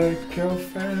 Gotta go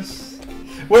fast.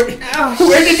 Where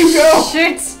did you go?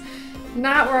 Shit!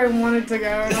 Not where I wanted to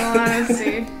go, in all honesty.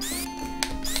 Okay.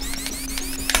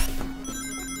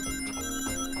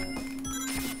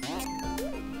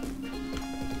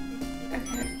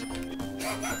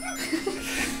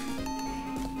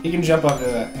 You can jump up to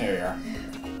that. There you are.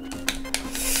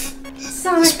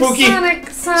 Sonic, Spooky. Sonic.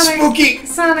 Spooky.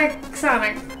 Sonic.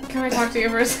 Can I talk to you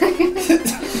for a second?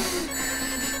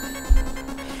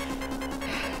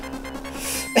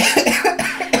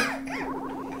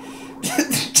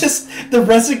 Just the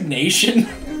resignation.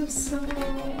 I'm so...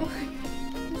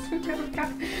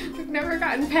 We've never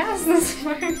gotten past this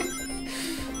part.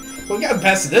 We got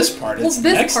past this part. Well, It's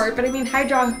this next. part, but I mean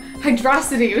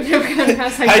Hydrocity. We've never gotten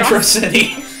past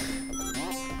Hydrocity. Hydrocity.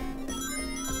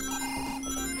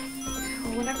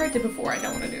 Whatever I did before, I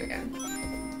don't want to do again.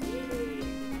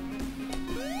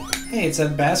 Hey, it's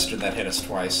that bastard that hit us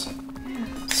twice. Yeah.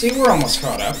 See, we're almost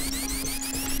caught up. So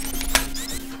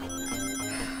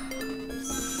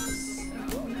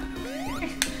not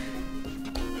okay.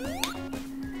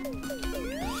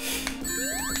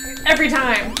 Every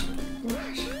time!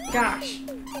 Gosh.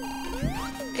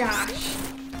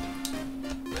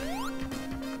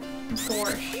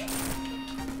 Gorsh.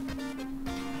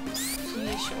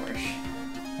 Gee, Shorsh.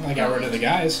 Well, I got rid of the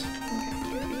guys. Okay,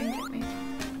 you can get me.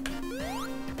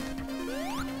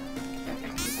 Okay,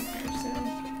 he's up there soon.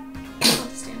 I'll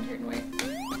stand here and wait.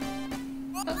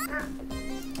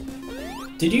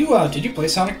 Did you play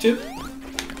Sonic 2?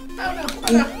 Oh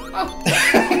no! Oh!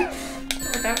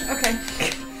 Worked out. Okay.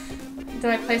 Did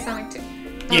I play Sonic 2?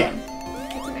 Yeah.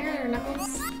 What's an error,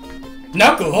 Knuckles?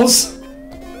 Knuckles?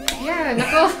 Yeah,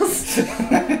 Knuckles!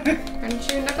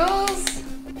 Aren't you Knuckles?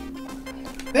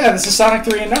 Yeah, this is Sonic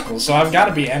 3 and Knuckles, so I've got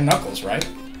to be and Knuckles, right?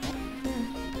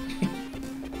 Yeah.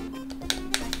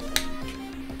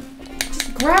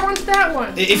 Just grab onto that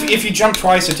one! If you jump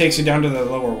twice, it takes you down to the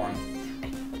lower one.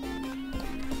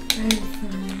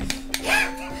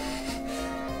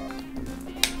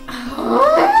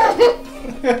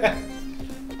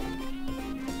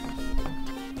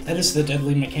 That is the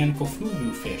deadly mechanical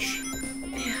fugu fish.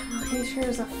 Yeah, well, he sure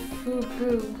is a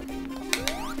foo-boo.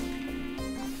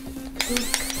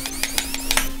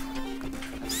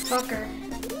 Fucker.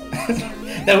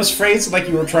 That was phrased like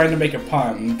you were trying to make a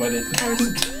pun, but it...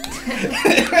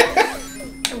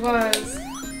 It was.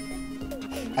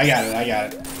 I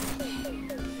got it.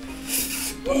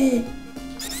 Ooh.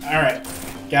 Alright.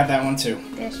 Got that one too.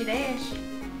 Dashy dash.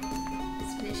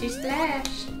 Splishy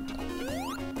splash.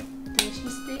 Dashy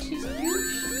splishy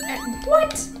sploosh.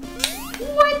 What?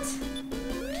 What?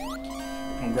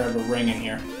 I'll grab a ring in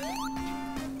here.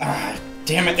 Ah,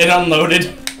 damn it, it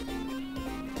unloaded.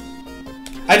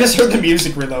 I just heard the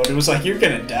music reload. It was like, you're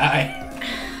gonna die.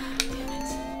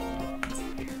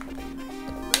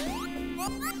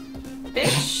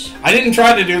 Bitch. I didn't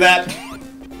try to do that.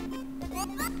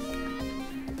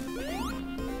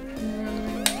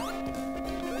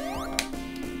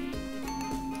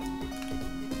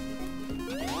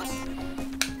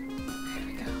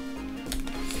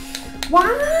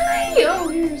 Why? Oh,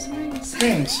 here's rings.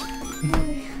 Rings.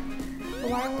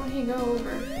 Why won't he go over?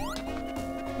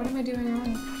 What am I doing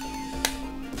wrong?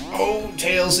 Oh,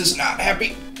 Tails is not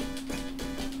happy.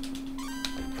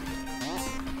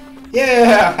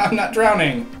 Yeah, I'm not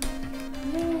drowning.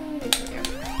 Yay.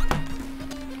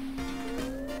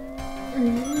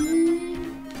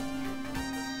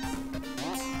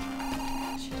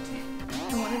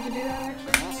 I wanted to do that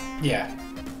actually. Yeah.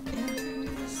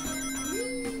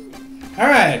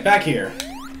 Alright, back here.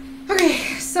 Okay,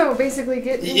 so basically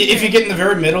If you get in the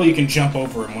very middle, you can jump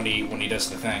over him when he does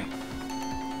the thing.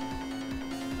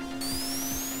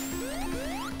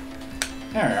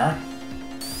 There we are.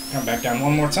 Come back down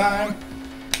one more time.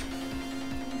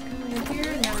 He's coming in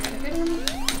here, now we gotta hit him.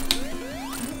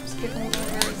 Oops, get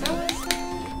over Zella's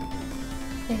thing.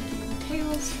 Thank you,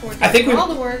 Tails, for doing all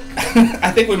the work.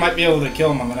 I think we might be able to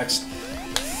kill him on the next...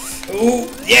 Ooh,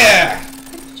 yeah!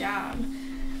 Good job.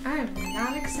 I'm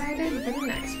not excited for the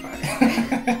next part.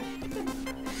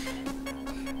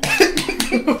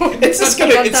 It's just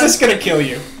gonna kill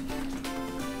you.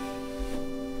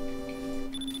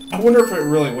 I wonder if it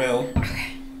really will.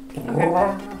 Okay.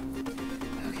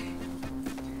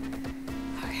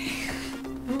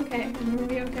 Okay, I'm gonna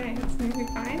be okay. It's gonna be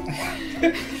fine.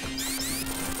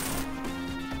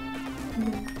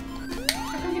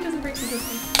 How come he doesn't break the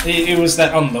system? It was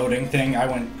that unloading thing. I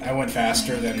went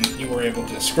faster than you were able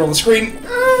to scroll the screen.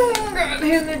 Oh god,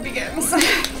 and it begins.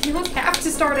 You don't have to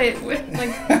start it with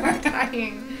like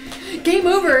dying. Game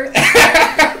over.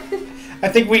 I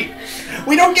think we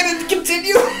don't get it to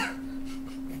continue.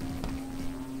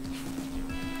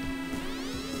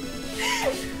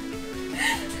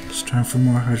 It's time for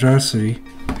more audacity.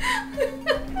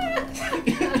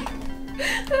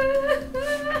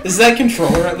 Is that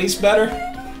controller at least better?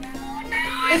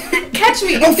 Catch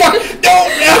me! Oh fuck! No!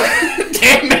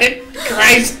 Damn it!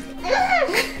 Christ!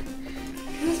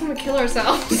 We just want to kill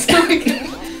ourselves. So we can...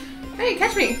 Hey,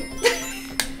 catch me!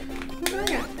 What am I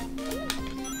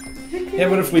doing? Yeah,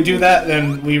 but if we do that,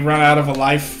 then we run out of a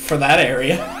life for that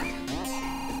area.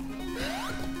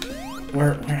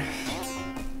 Where? Where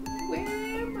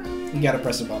am I? You gotta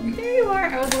press a button. There you are.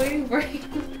 I was waiting for you.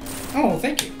 Oh,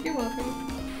 thank you. You're welcome.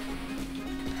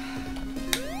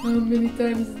 How many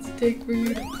times does it take for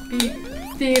you to beat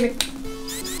Santa?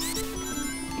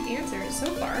 The answer is so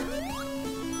far.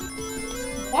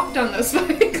 Walked on those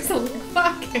spikes. I'm like,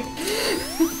 fuck.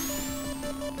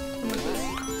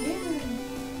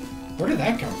 Where did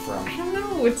that come from? I don't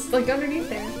know. It's like underneath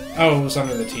there. Oh, it was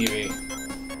under the TV.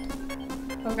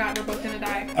 Oh god, we're both gonna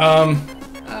die.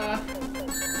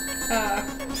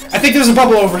 I think there's a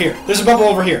bubble over here. There's a bubble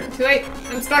over here. Too late.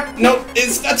 I'm stuck. No,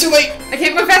 it's not too late. I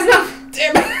can't move fast enough.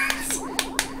 Damn it.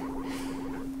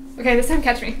 Okay, this time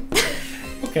catch me.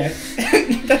 Okay.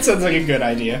 That sounds like a good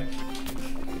idea.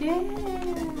 Yeah.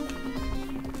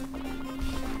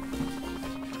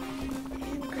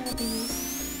 Grab these.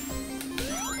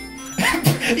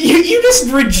 You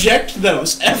just reject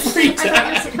those every I thought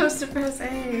I was time. supposed to press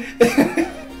A.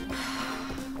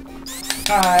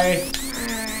 Hi.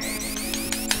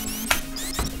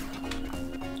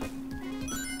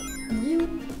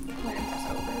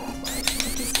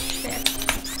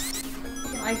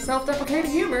 Like self-deprecating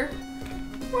humor.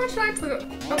 Watch nights of the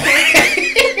okay.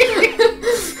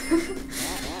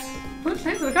 Watch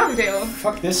nights of the coffee table.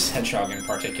 Fuck this hedgehog in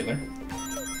particular.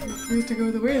 Refuse to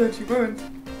go the way that you want.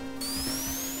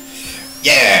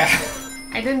 Yeah.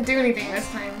 I didn't do anything this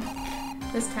time.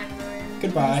 This time though.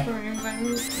 Goodbye. Let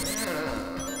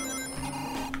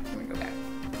me go back.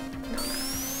 No.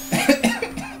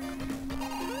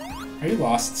 Are you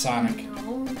lost, Sonic? No.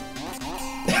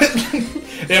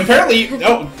 And apparently,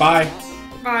 oh, bye.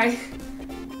 Bye.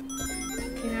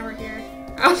 Okay, now we're here.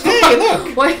 Oh, Hey,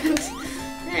 look! What?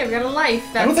 Hey, we got a life.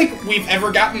 That's, I don't think we've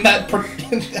ever gotten that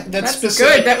that's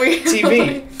specific good that we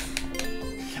TV.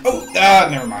 Oh,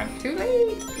 never mind. Too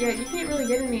late. Yeah, you can't really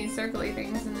get any circly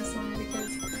things in this one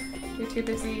because you're too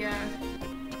busy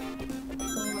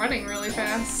running really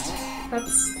fast.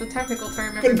 That's the technical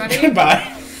term, everybody.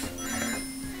 Goodbye.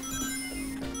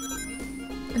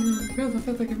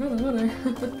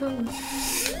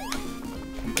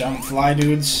 Dumb fly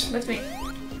dudes. That's me.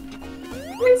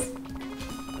 Please.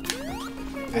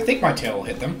 I think my tail will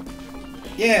hit them.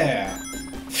 Yeah.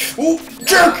 Ooh,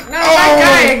 jerk! Not that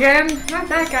guy again. Not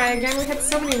that guy again. We had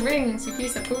so many rings, you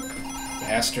piece of poop.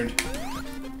 Bastard.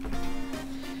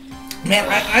 Man,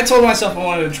 I told myself I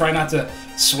wanted to try not to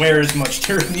swear as much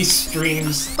during these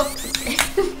streams. Fuck this game.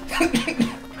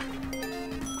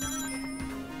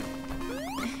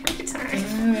 Every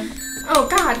time. Oh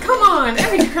god, come on!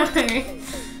 Every time!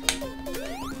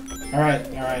 Alright,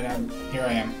 here I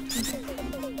am.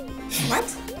 What?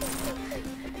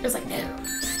 It was like, no.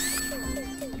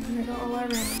 I'm gonna go all our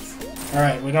rings.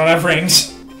 Alright, we don't have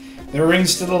rings. There are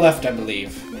rings to the left, I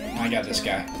believe. Yeah, I got this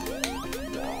guy.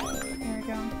 There we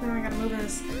go. Now I gotta move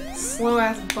this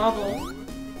slow-ass bubble.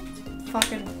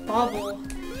 Fucking bubble.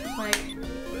 Like,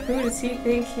 who does he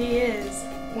think he is?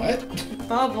 What?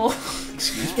 Bubble.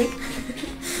 Excuse me?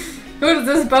 Who does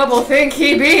this bubble think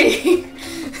he be?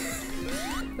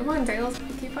 Come on, Tails,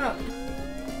 keep up.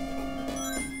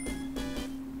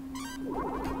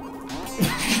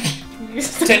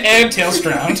 And Tails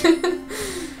drowned. Oh,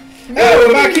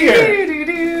 we're back here!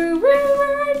 Where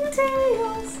are you,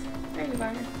 Tails? There you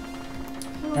are.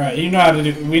 Alright, you know how to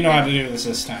do. We know how to do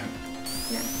this time.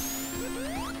 Yeah.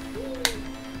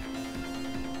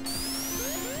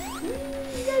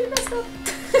 You messed up.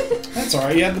 That's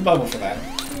alright, you had the bubble for that.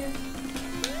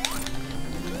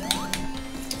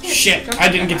 Shit, I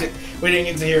didn't get to. We didn't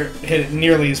get to hit it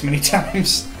nearly as many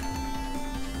times.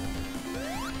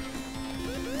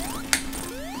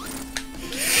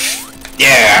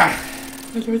 Yeah!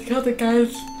 I already got it,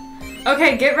 guys.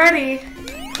 Okay, get ready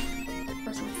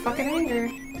for some fucking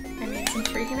anger. I need some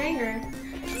freaking anger.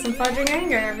 Some fudging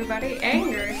anger, everybody.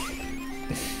 Anger.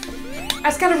 I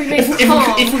just gotta remain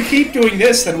calm. If we keep doing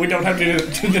this, then we don't have to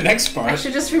do the next part. I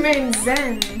should just remain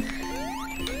zen.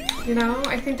 You know,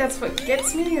 I think that's what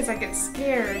gets me, is I get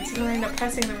scared. So then I end up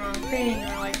pressing the wrong thing,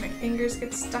 or like my fingers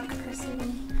get stuck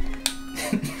pressing.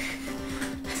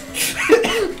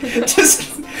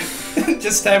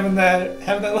 just having that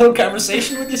little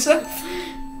conversation with yourself.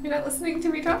 You're not listening to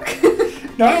me talk?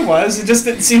 No, I was. It just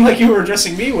didn't seem like you were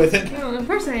addressing me with it. No, of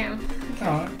course I am.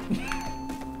 Oh.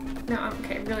 No, I'm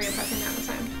okay. Really impressing that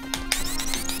time.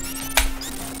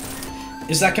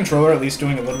 Is that controller at least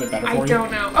doing a little bit better for you? I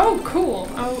don't know. Oh, cool.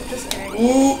 Oh, just kidding.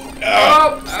 Ooh,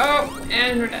 Oh,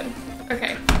 and we're dead.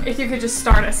 Okay, if you could just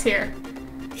start us here.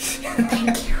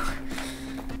 Thank you.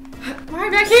 Why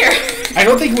am I back here? I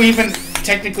don't think we even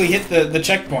technically hit the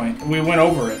checkpoint. We went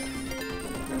over it.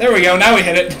 There we go. Now we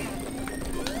hit it.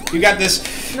 You got this.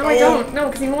 No, I don't. No,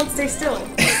 because he won't stay still.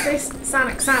 Stay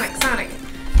Sonic.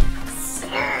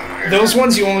 Those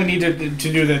ones you only need to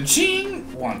do the ching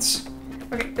once.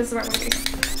 Okay, this is where I want to be.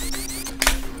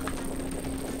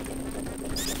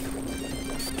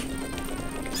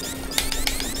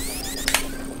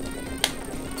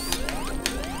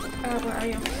 Where are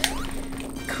you?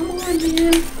 Come on,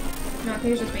 man. No, I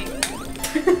think it's just me.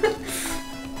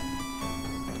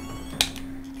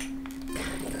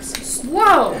 God, you're so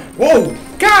slow. Whoa!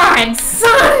 God,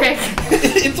 Sonic!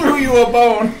 It threw you a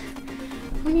bone.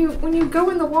 When you go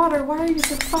in the water, why are you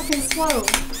so fucking slow?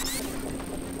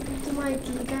 I'm like,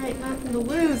 you got nothing to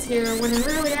lose here, when in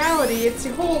reality, it's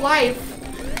your whole life.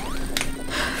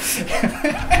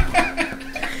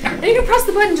 And you can press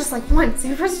the button just like once.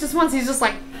 You press it just once, he's just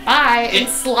like, bye, and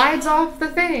slides off the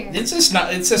thing. It's just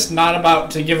not about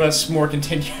to give us more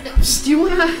continues. Do you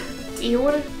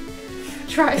wanna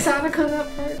try Sonic on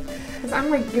that part? Because I'm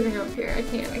like giving up here. I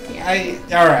can't.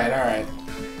 Alright.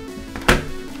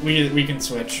 We can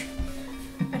switch.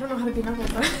 I don't know how to be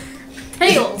Knuckles, but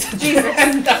Tails! Jesus!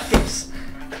 Knuckles.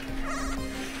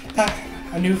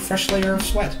 A new fresh layer of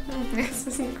sweat. This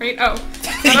isn't great. Oh.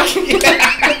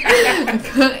 I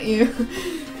got you.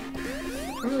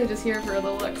 I'm really just here for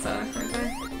the looks, aren't I?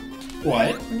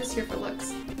 What? I'm just here for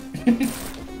looks. To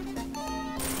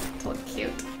look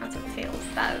cute. That's what Tails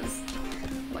does.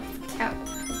 Look cute. I'm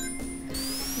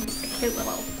just a cute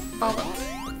little bubble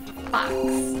box.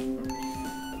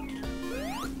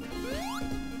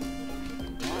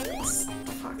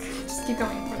 Fuck. Just keep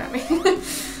going without me. I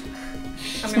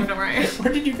don't even know where I am.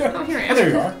 Where did you go? Oh, here I am. Oh, there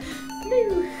you are.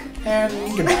 No.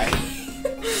 And goodbye.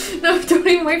 No, don't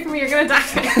even wait for me, you're gonna die.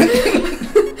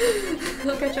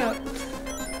 I'll catch up.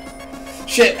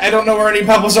 Shit, I don't know where any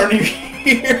bubbles are near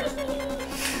here.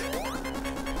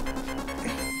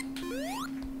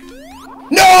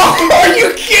 No! Are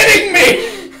you kidding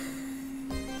me?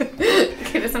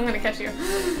 Okay, this I'm gonna catch you.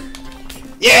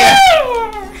 Yeah!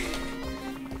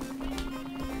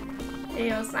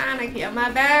 Yo, Sonic, you're my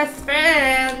best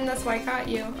friend. That's why I caught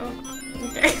you. Oh,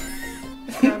 okay.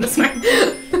 No, this way.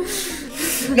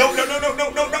 No,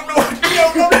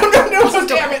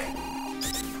 damn it!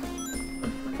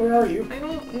 Where are you? I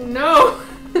don't know.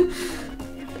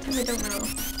 Pretend I don't know.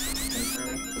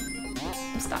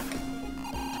 I'm stuck.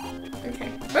 Okay.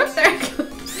 Whoops, there I go.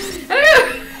 I don't know.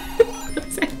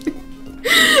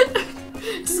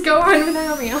 Just go on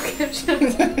without me. I'll catch up.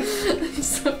 I'm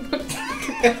so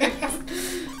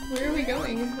Where are we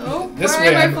going? Oh, This why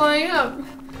way am I flying up?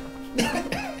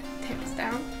 Tails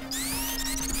down.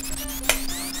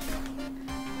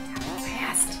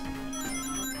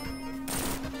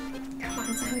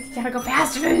 You gotta go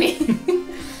faster than me.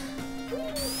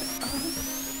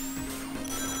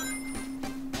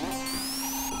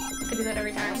 I do that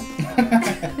every time.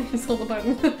 Just hold the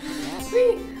button.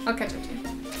 Whee! I'll catch up to you.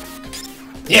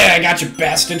 Yeah, I got you,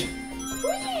 bastard.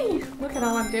 Whee! Look at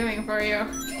all I'm doing for you.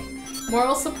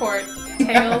 Moral support.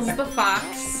 Tails the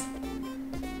fox.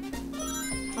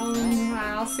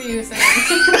 I'll see you soon.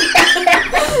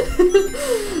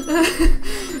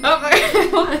 Oh, there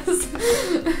it was.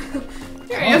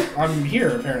 Here I am. I'm here,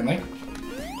 apparently.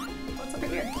 What's over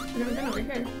here? We've never been over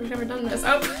here. We've never done this.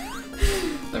 Oh.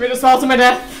 Let me just fall to my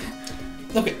death.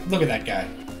 Look at that guy.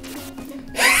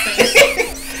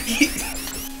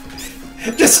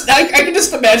 I can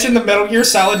just imagine the Metal Gear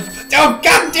Solid. Oh,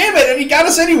 god damn it! And he got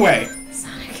us anyway.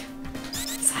 Sonic.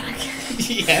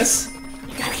 Yes.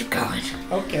 You gotta keep going.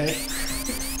 Okay.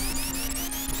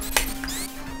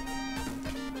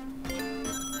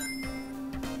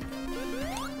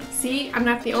 See, I'm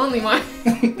not the only one.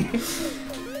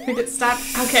 We could stop.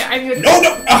 Okay, I need to. No!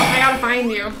 I gotta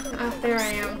find you. Oh, there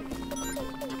I am.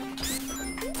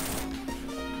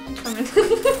 I'm coming.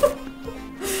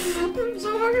 I'm so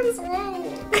fucking slow.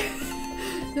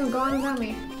 No, go on without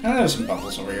me. Oh, there's some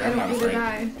bubbles over here. I I'm don't not need to afraid.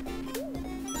 die.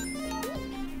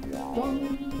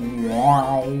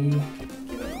 Wow.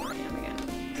 Give it more ham again.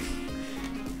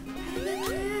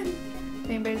 If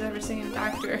anybody's ever seen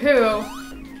Doctor Who,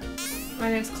 my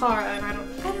name's Clara, and I don't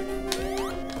know.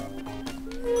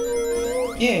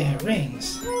 Yeah,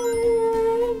 rings. I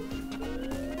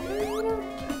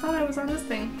thought I was on this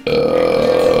thing.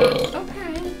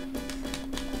 Okay.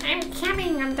 I'm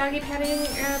coming. I'm doggy padding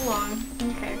along.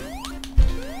 Okay.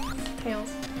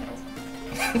 Tails.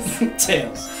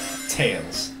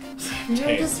 Tails. I'm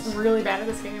just really bad at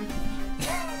this game.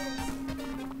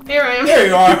 Here I am. There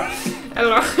you are. I don't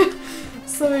know.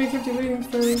 So you kept you waiting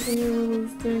for me to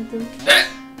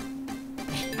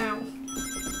Ow.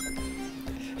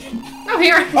 Oh,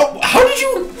 here. Oh,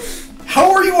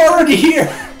 how are you already here?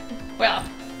 Well,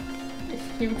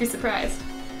 you would be surprised.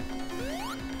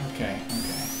 Okay.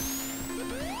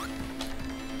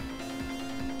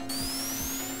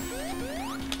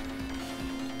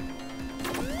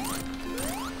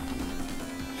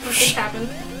 What just happened?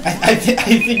 I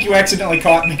think you accidentally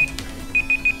caught me.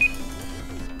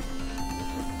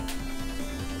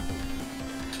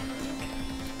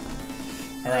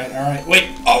 Alright. Wait.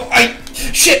 Oh,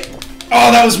 shit!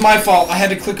 Oh, that was my fault. I had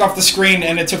to click off the screen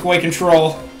and it took away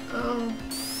control. Oh.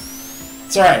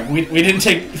 It's alright. We didn't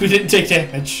take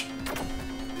damage.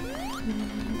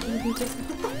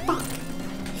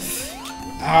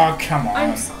 Oh, come on.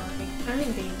 I'm sorry.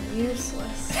 I'm being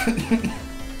useless.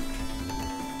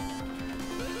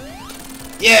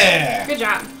 Yeah! Good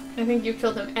job. I think you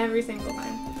killed him every single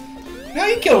time. No,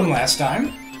 you killed him last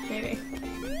time. Maybe.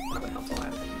 That would help a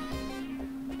lot.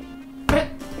 But,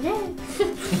 yay!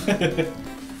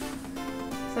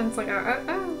 Sounds like a,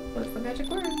 what's the magic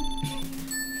word?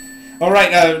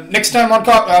 Alright, next time on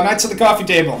Knights of the Coffee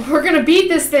Table. We're gonna beat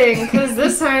this thing, because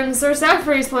this time Sir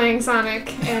Seffry's playing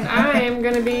Sonic, and I am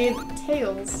gonna be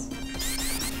Tails.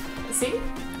 See?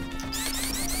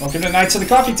 Welcome to Knights of the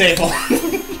Coffee Table.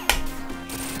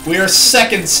 We are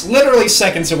literally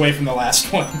seconds away from the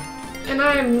last one. And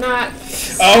I am not...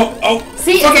 Oh!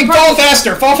 See, fucking fall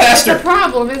faster! Fall faster! It's a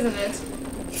problem, isn't it?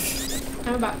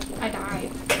 I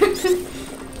died. I'm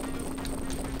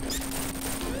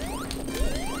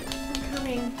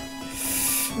coming.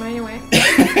 Am I in your way?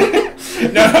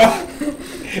 No!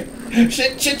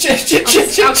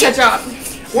 Shit! I'll catch up.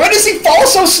 Why does he fall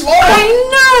so slow?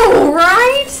 I know,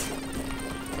 right?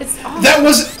 It's awful. That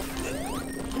was...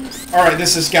 Alright,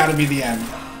 this has got to be the end.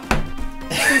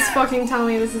 Please fucking tell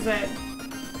me this is it.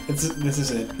 This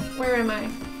is it. Where am I?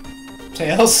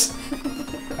 Tails?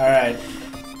 Alright.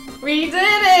 We did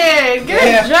it!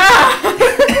 Good job!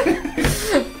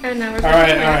 And now we're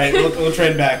Alright. We'll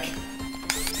trade back.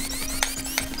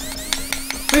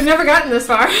 We've never gotten this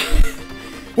far.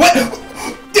 What?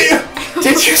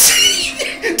 Did you see?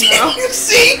 Did you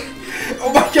see?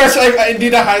 Oh my gosh, I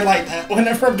need to highlight that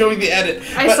whenever I'm doing the edit.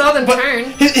 I saw them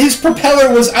turn. His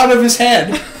propeller was out of his head.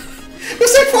 It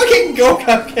was like fucking go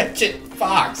catch it,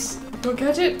 fox. Go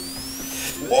catch it.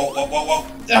 Whoa. Oh,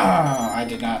 I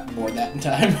did not board that in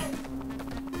time.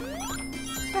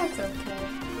 That's okay.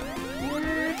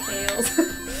 You're Tails.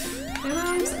 And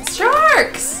I'm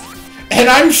Sharks! And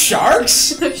I'm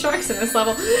Sharks? There's sharks in this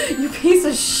level. You piece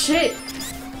of shit.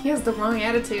 He has the wrong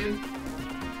attitude.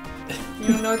 You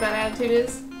don't know what that attitude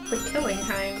is? The killing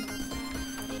kind.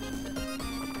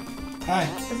 Hi.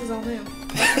 This is all new.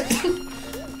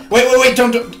 Wait,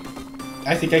 don't.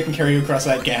 I think I can carry you across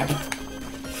that gap.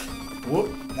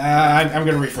 Whoop. I'm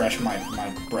gonna refresh my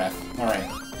breath. All right,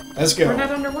 let's go. We're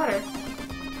not underwater.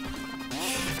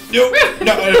 Nope.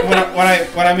 No,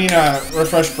 when I mean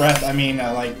refresh breath, I mean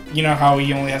like, you know how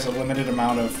he only has a limited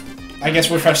amount of. I guess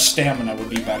refresh stamina would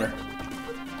be better.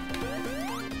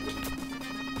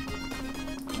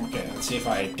 Okay, let's see if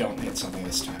I don't hit something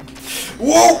this time.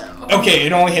 Whoa! Okay,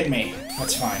 it only hit me.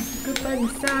 That's fine. Good buddy,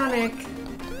 Sonic.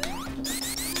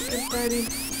 Good buddy.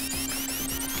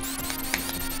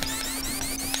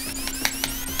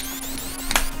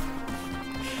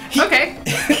 Okay.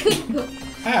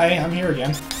 Hi, I'm here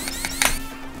again.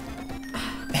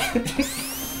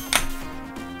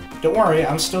 Don't worry,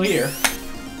 I'm still here.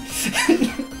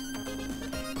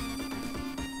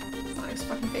 Sonic's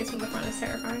fucking face from the front is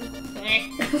terrifying.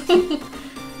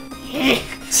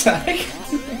 Sonic?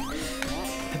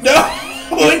 No!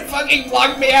 It fucking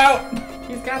blocked me out!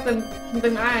 He's got them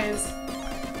eyes.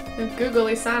 The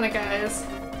googly Sonic eyes.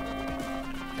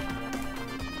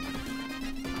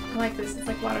 I like this. It's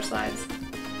like water slides.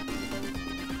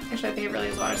 Actually, I think it really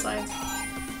is water slides.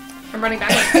 I'm running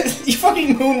backwards. You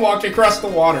fucking moonwalked across the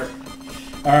water.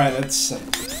 Alright, let's... This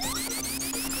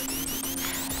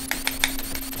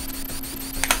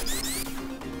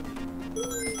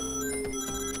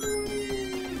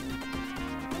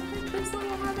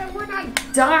little one that we're not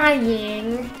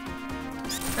dying.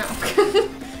 Oh.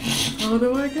 How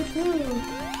do I get through?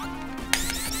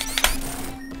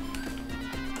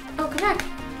 Oh, come back.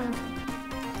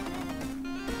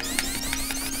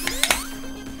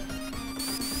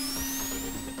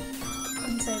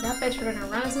 Say that bitch are gonna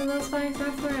run us in those spikes.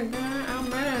 I swear to God, I'm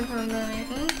better someday.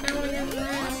 I wanna get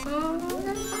that.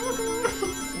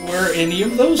 Were any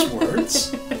of those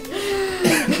words?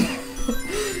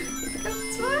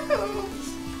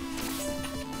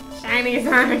 Shiny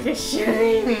Sonic is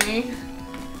shiny.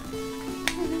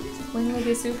 When will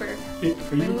be super?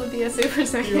 When will be a super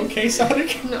second? You okay,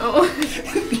 Sonic? No.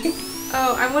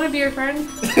 Oh, I want to be your friend.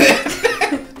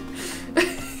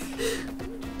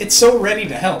 It's so ready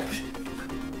to help.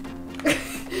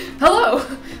 Hello!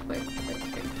 Wait.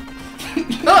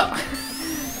 Oh!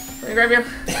 Let me grab you.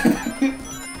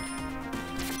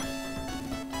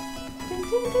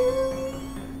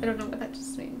 I don't know what that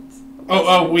just means.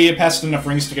 Oh, we had passed enough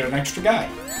rings to get an extra guy.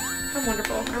 How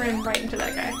wonderful. I ran right into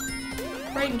that guy.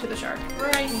 Right into the shark.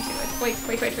 Right into it. Wait.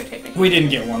 We didn't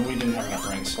get one. We didn't have enough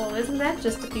rings. Well, isn't that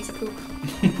just a piece of poop?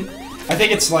 I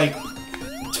think it's like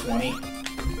 20.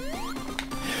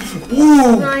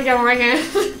 Ooh! No, I got one right here.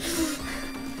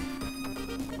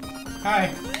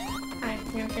 Hi. Hi,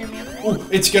 you gonna carry me up there? Oh,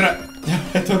 it's gonna...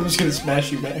 I thought it was gonna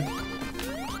smash you back.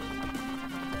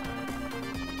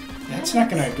 That's not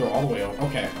gonna go all the way over.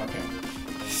 Okay.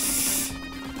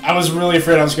 I was really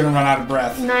afraid I was gonna run out of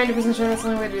breath. 90% sure that's the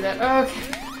only way to do that. Okay.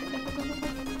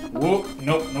 Whoa,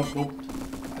 nope.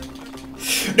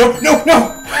 No!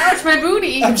 Ouch, my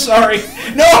booty! I'm sorry.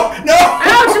 No!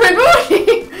 Ouch, my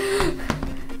booty!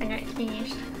 I got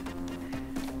finished.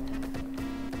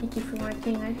 Thank you for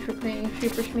watching us for playing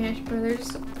Super Smash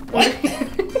Brothers. What?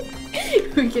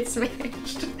 Who gets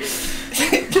smashed?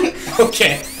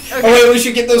 Okay. Oh wait, we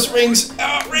should get those rings.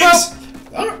 Oh, rings!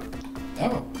 Oh.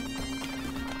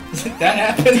 That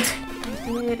happened.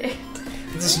 I did it.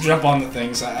 Let's just jump on the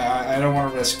things. I don't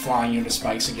want to risk flying you into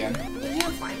spikes again. You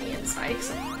can't find me in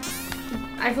spikes.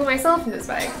 I put myself into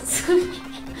spikes.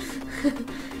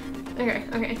 Okay.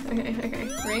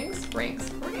 Rings.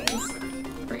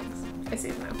 I see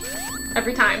them now.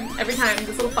 Every time, this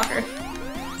little fucker.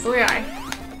 This little guy.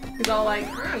 He's all like,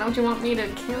 don't you want me to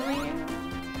kill you?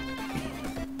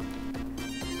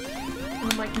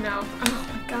 And I'm like, no. Oh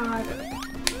my god.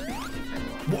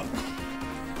 What?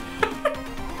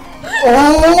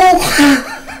 Oh!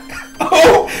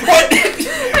 Oh! What?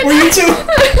 Were you two?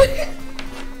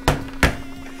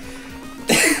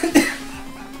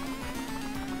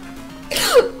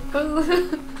 I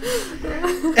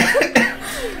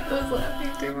was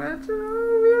laughing too much.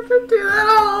 Oh, we have to do that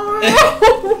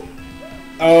all.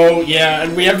 Oh, yeah,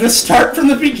 and we have to start from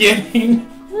the beginning.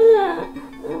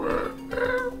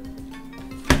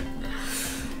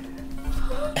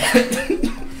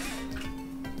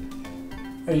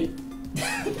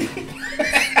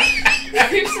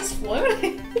 You're just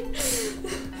floating.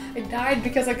 I died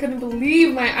because I couldn't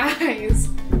believe my eyes.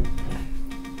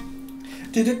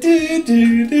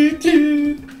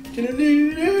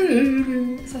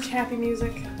 Such happy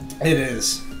music. It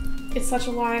is. It's such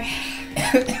a lie.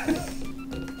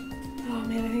 Oh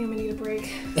man, I think I'm gonna need a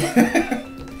break.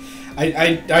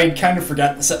 I kind of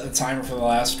forgot to set the timer for the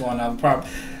last one.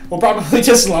 We'll probably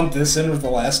just lump this in with the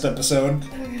last episode.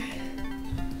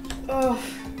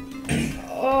 Okay.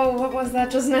 Oh, what was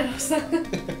that just now?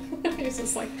 He's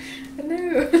just like,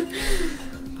 hello.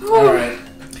 Alright.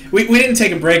 We didn't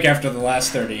take a break after the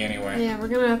last 30 anyway. Yeah, we're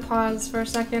gonna pause for a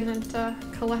second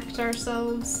and collect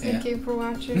ourselves. Thank you for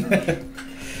watching.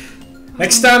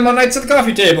 Next time on Nights at the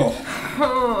Coffee Table.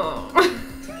 Oh,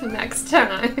 next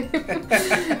time.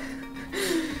 I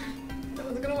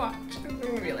was gonna watch. I'm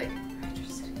gonna be like,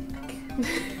 Roger's sitting back.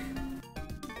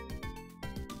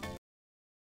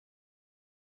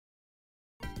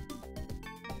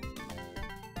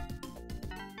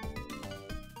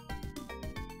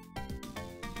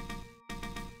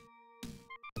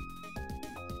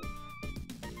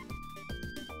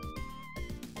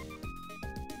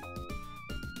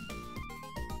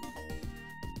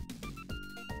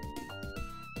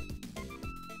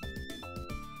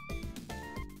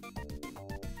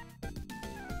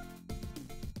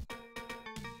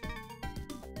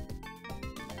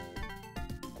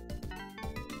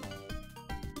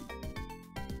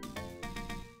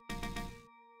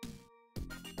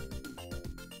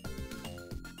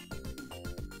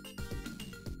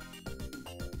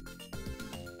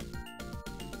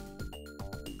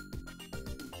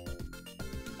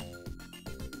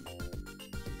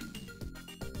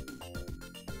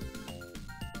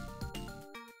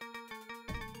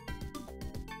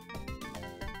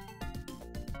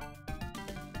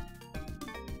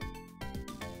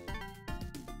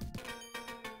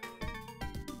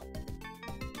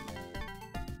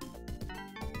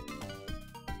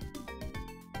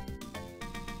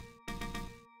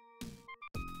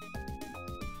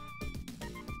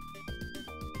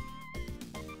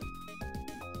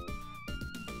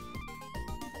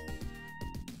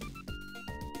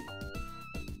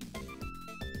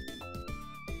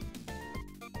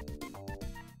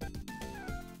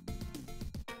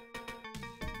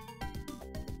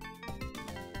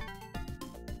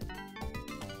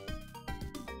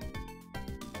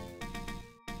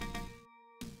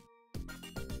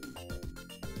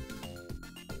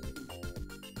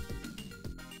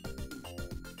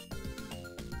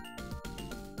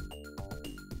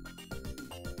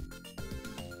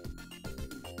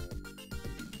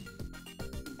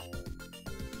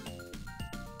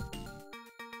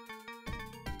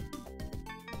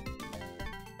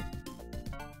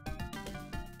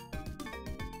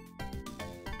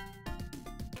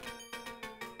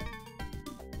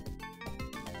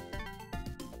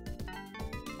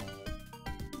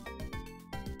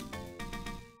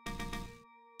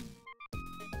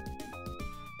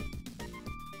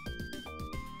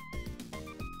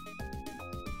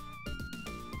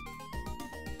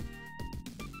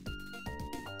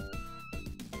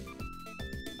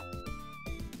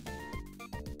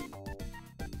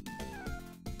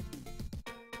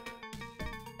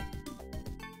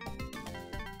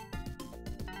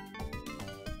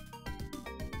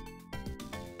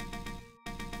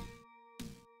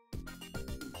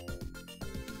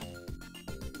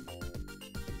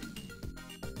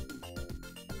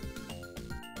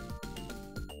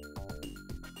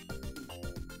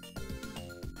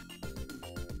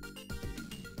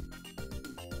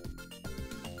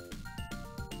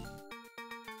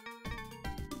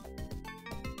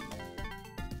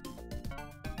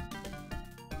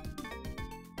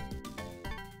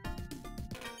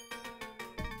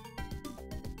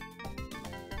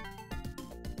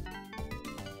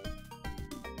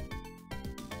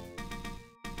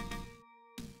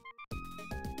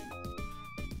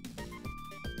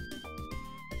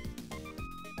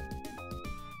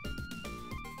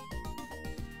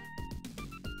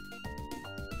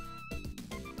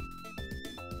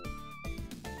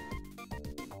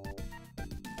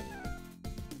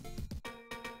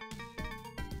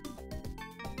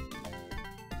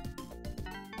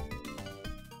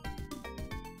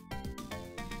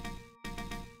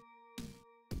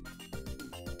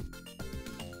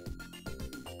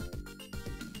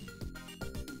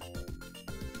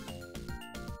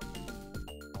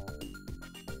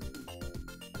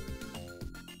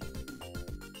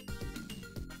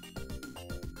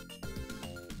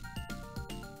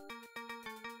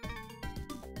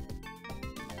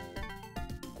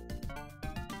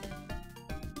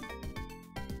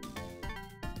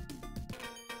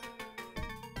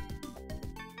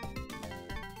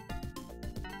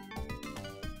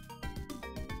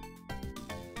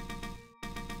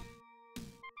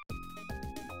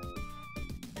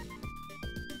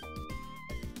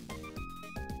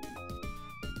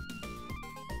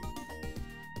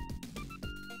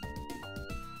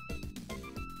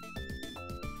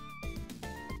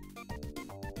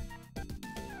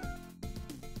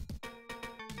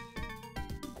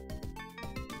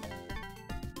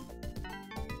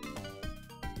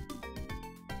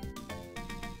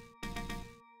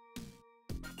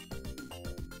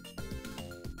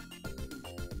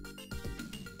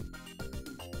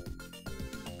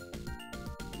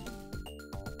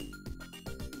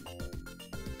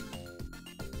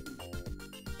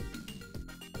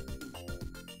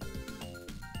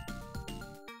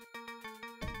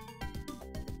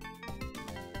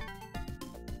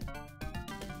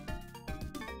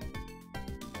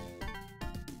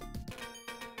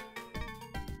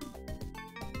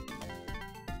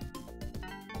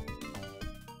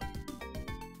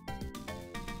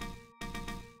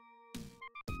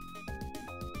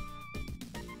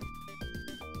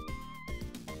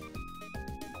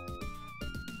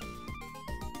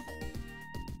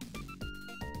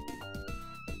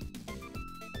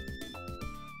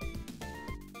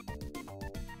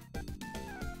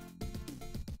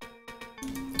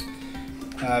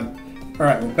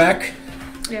 Alright, we're back.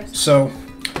 Yes. So,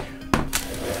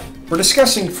 we're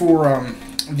discussing for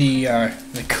the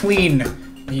clean,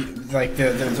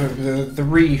 the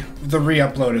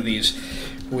re-upload of these.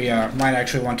 We might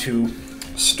actually want to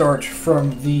start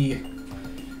from the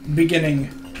beginning.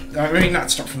 I mean,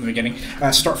 not start from the beginning.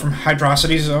 Start from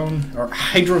Hydrocity Zone or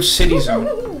Hydro City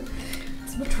Zone.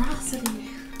 It's Metrocity.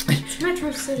 It's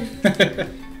Metro City.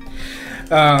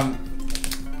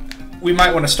 We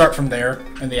might want to start from there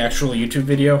in the actual YouTube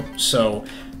video. So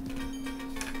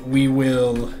we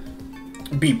will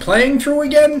be playing through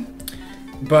again,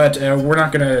 but we're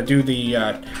not going to do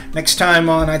the next time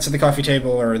on Nights at the Coffee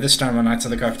Table or this time on Nights at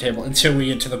the Coffee Table until we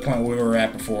get to the point where we were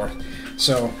at before.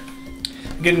 So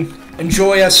you can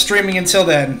enjoy us streaming until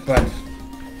then, but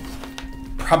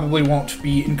probably won't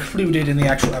be included in the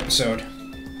actual episode.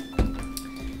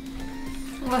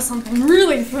 Unless something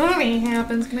really funny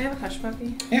happens. Can I have a hush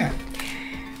puppy? Yeah.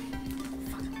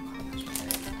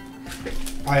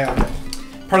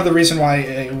 Part of the reason why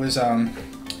it was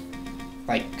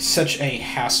like such a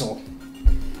hassle.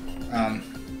 I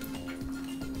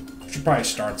should probably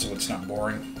start so it's not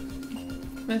boring.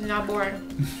 It's not boring.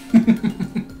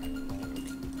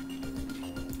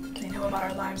 They know about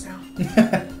our lives now.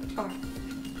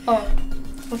 Oh,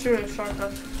 let's really start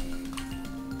this.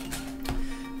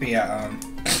 But yeah,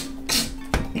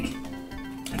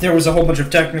 there was a whole bunch of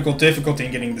technical difficulty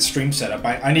in getting the stream set up.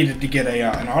 I needed to get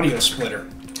an audio splitter.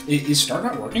 Is Start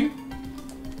not working?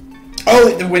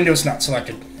 Oh, the window's not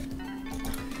selected.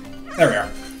 There we are.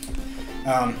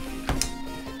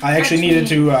 I actually needed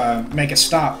to make a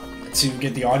stop to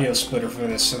get the audio splitter for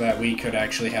this so that we could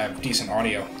actually have decent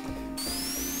audio.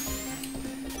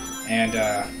 And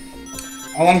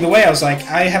along the way, I was like,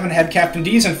 I haven't had Captain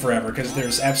D's in forever because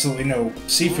there's absolutely no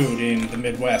seafood in the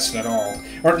Midwest at all.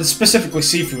 Or specifically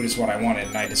seafood is what I wanted,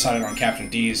 and I decided on Captain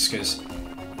D's because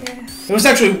it was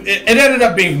actually, it ended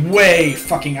up being way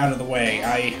fucking out of the way.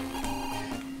 And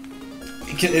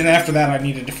after that, I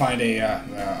needed to find a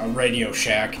Radio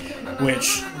Shack,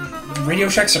 which Radio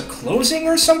Shacks are closing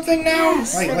or something now,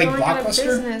 yes, like going out of Blockbuster.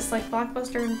 Business, like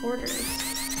Blockbuster and Borders.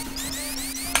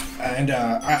 And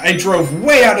I drove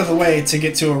way out of the way to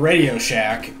get to a Radio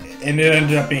Shack, and it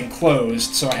ended up being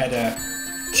closed, so I had to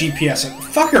GPS it.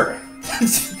 Fucker!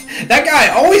 That guy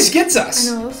always gets us!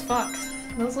 I know, those fucks.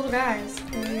 Those little guys.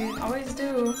 They always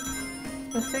do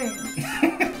the thing.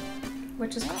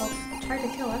 Which is called try to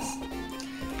kill us.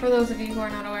 For those of you who are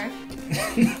not aware.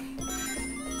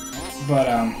 But,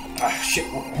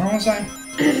 shit, where was I?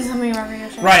 Something about Radio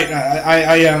Shack. Right,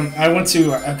 I went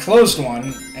to a closed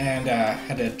one and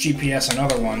had to GPS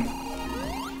another one.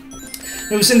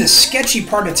 It was in this sketchy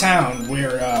part of town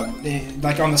where,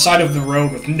 like on the side of the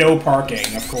road with no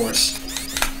parking, of course.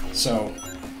 So,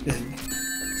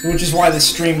 which is why the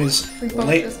stream is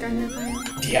late. This guy here playing.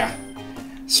 Yeah,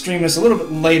 stream is a little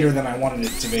bit later than I wanted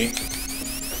it to be.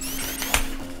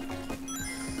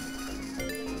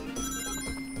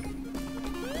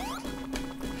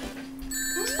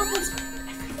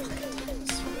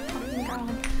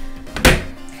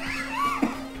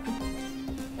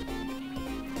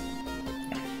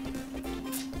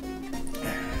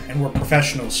 And we're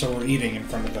professionals, so we're eating in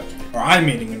front of the... Or I'm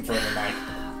eating in front of the mic.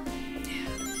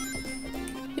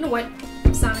 You know what,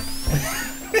 Sonic?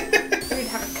 We need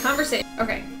to have a conversation.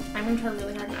 Okay, I'm gonna try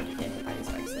really hard not to get hit by these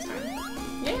spikes this time.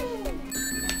 Yay!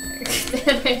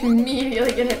 And I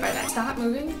immediately get hit by that. Stop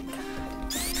moving.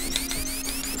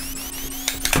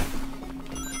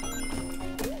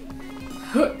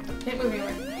 Can't move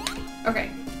anywhere.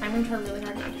 Okay, I'm gonna try really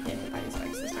hard not to get hit by these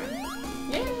spikes this time.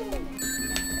 Yay!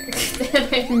 And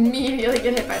I immediately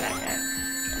get hit by that guy.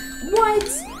 What?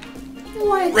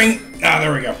 What? Ring! Ah,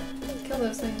 there we go. Kill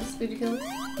those things. Did you kill them?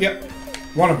 Yep.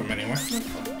 One of them, anyway. Okay.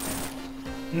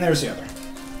 And there's the other.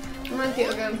 I might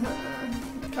feel good.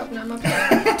 Oh, no, I'm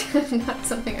okay. Not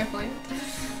something I planned.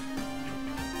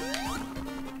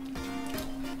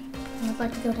 I'd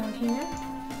like to go down here.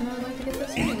 And I would like to get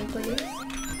this ring, please.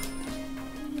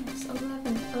 Yes,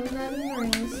 11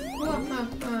 rings.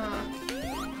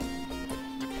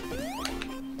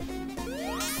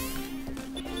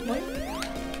 What?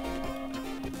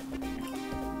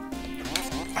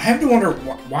 I have to wonder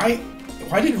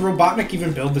why did Robotnik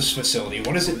even build this facility?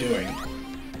 What is it doing?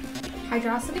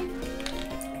 Hydrocity?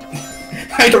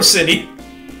 Hydro City.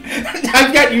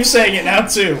 I've got you saying it now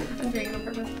too. I'm doing it on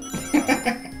purpose.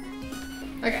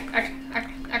 Okay.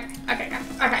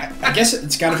 I guess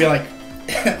it's got to be like,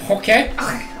 okay.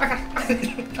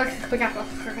 Okay, we got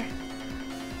this. Okay.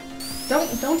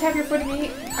 Don't tap your foot at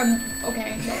me.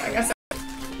 Okay, no, I guess.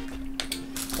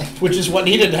 Which is what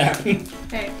needed to happen.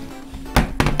 Hey.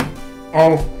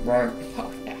 Oh, right.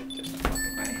 Oh,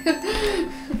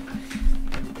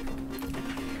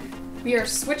 We are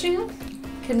switching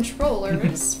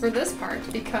controllers for this part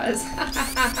because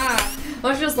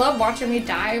don't you just love watching me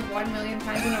die 1,000,000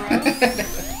 times in a row? I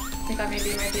think that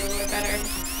maybe might be a little better.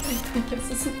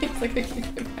 This is like a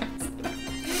cute mask.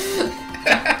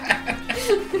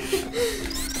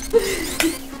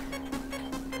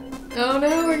 Oh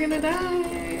no, we're gonna die!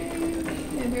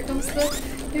 And here comes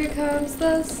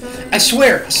the sun. I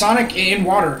swear, Sonic in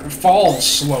water falls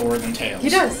slower than Tails. He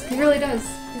does. He really does.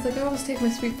 He's like, I always take my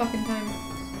sweet fucking time.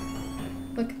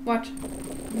 Look, watch.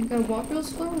 I'm gonna walk real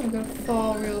slow, and I'm gonna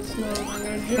fall real slow. I'm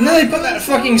gonna jump. And then they put that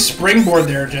fucking springboard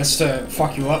there just to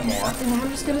fuck you up more. And I'm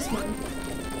just gonna swim.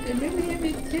 And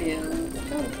maybe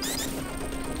go.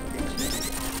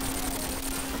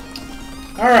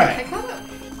 I Alright. caught up.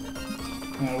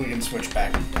 Well, we can switch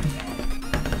back.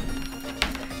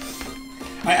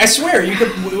 I swear, we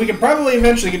could probably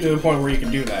eventually get to a point where you can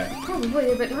do that.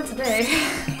 Probably, but not today.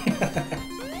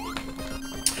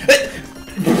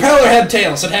 Propeller had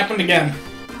Tails. It happened again.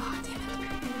 Oh, damn it.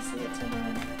 I didn't see it so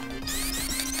bad.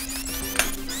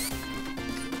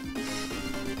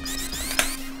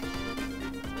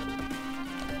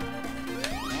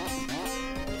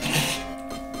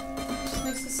 Just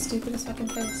makes the stupidest fucking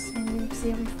face when you see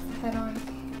him head on.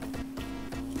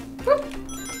 Whoop.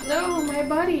 No, my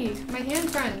buddy. My hand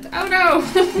friend. Oh no!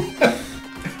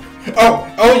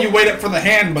 Oh, you wait up for the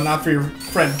hand, but not for your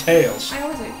friend Tails. I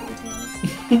always wait for the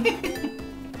tails.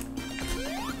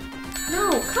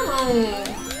 No, come on!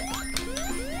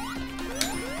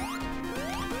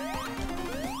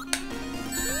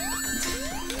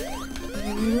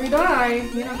 We die.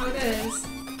 You know how it is.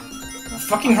 The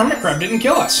fucking hermit crab didn't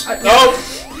kill us. Yeah. Oh!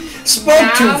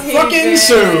 Spoke too Now he fucking did.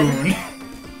 soon!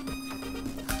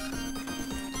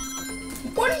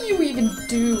 What do you even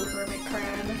do, hermit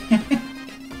crab?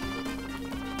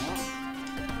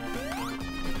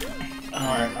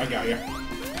 Alright, I got you.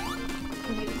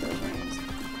 We needed those rhymes.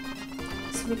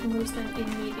 So we can roast them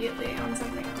immediately on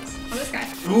something else. On this guy.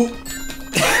 Ooh.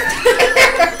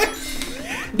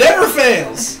 Never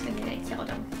fails! And then I killed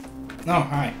him. Oh,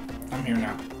 hi. I'm here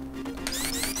now.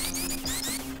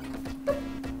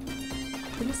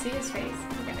 Can you see his face?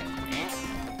 Look at it.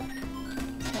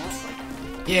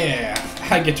 Yeah,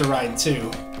 I get to ride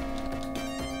too.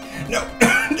 No,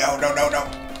 no, no, no, no.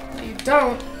 No, you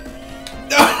don't.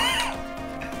 No.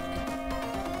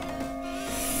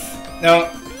 No.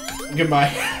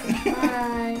 Goodbye.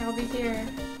 Bye, I'll be here.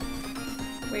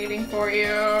 Waiting for you,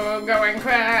 going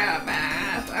crab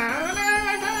ass. Oh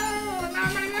no,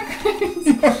 not my necklace.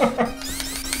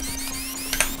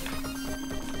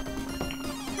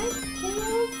 Hi,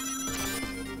 Tails.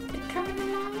 You coming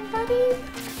along, buddy?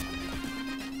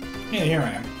 Yeah, here I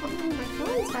am. Oh, my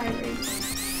phone's vibrating.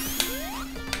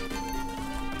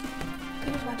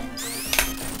 Here's what it is.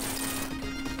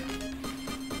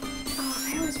 Oh, I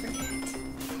always forget.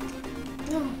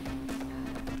 No.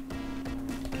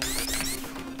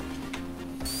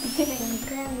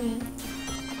 Grab me.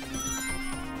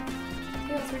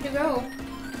 Tails, where'd you go?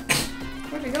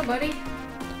 Where'd you go, buddy?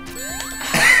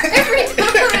 Every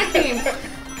time!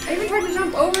 I even tried to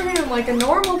jump over him like a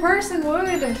normal person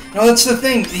would. No, that's the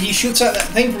thing. He shoots out that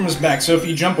thing from his back, so if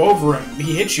you jump over him,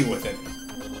 he hits you with it.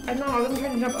 I know, I wasn't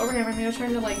trying to jump over him. I mean, I was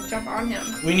trying to, like, jump on him.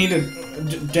 We need to...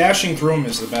 dashing through him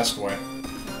is the best way.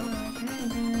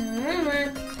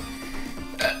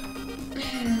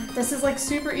 This is, like,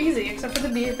 super easy, except for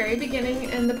the very beginning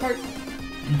and the part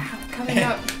coming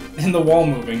up. And the wall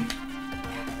moving.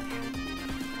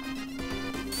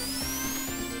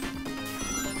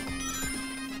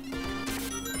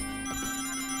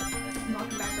 I'm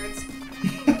walking backwards.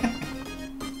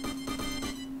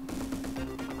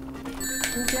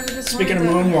 Speaking of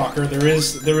Moonwalker,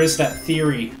 there is that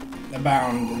theory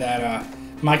abound that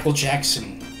Michael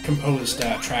Jackson composed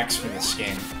tracks for this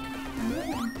game.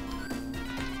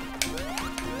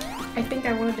 I think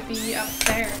I wanted to be up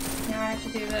there. Now I have to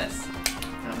do this.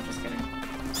 No, I'm just kidding.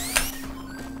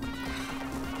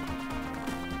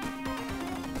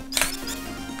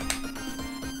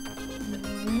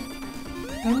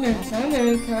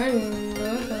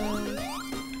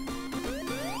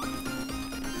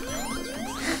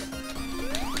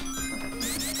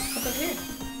 What's up here?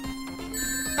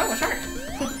 Oh, a shark!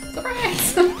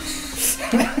 Surprise!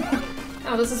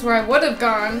 Oh, this is where I would have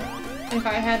gone if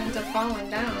I hadn't have fallen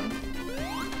down.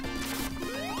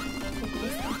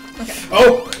 Okay.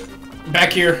 Oh!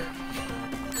 Back here.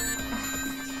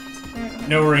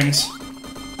 No rings.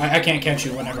 I can't catch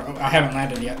you whenever. I haven't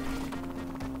landed yet.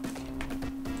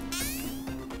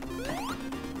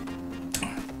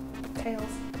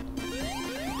 Tails.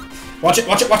 Watch it,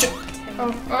 watch it, watch it!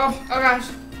 Oh gosh.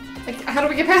 Like, how do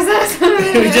we get past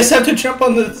that? We just have to jump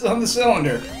on the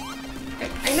cylinder.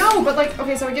 I know, but like,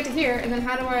 okay, so we get to here, and then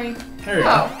how do I... There you go.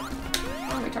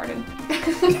 I'm retarded.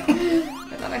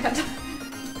 I thought I had to...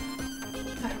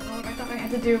 I don't know what I thought I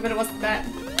had to do, but it wasn't that.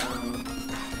 Come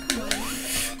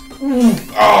on.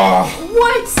 Oh.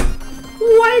 What?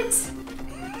 What?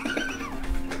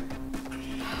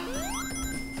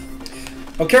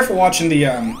 Well, careful watching the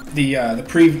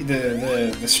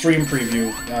stream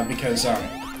preview because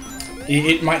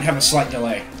it might have a slight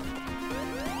delay.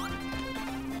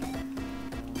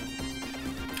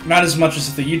 Not as much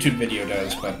as the YouTube video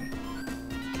does, but.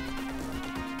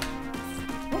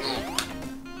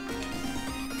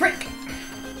 Frick!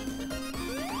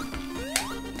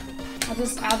 I'll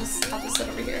just sit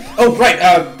over here. Oh right,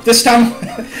 this time,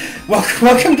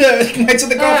 welcome to Knights of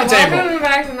the Coffee Table. Welcome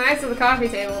back to Knights of the Coffee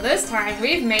Table. This time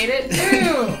we've made it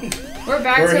too. We're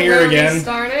back We're to here where again. we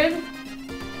started.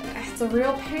 It's a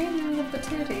real pain in the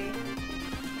patootie.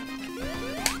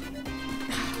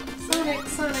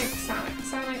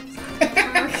 Sonic.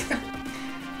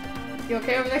 You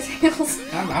okay over there, Tails?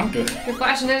 I'm good. You're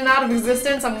flashing in and out of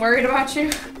existence. I'm worried about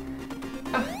you.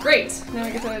 Oh, great. Now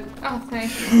we get to... Oh,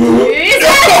 thank you.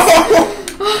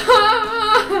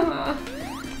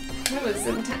 That was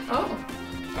intense. Oh.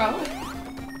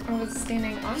 I was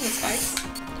standing on the spikes.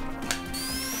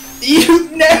 You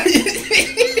know.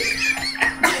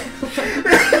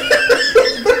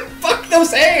 Fuck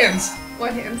those hands!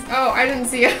 What hands? Oh, I didn't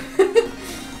see it. I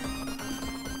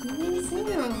didn't see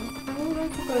him. How was I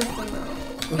supposed to know?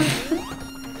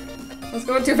 I was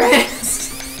going too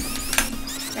fast.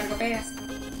 Gotta go fast.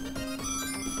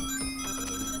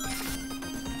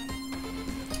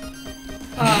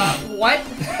 What?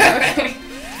 Okay.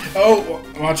 Oh,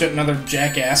 watch it, another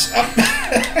jackass. Oh.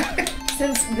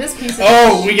 Since this piece of...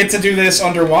 Oh, we get to do this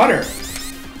underwater.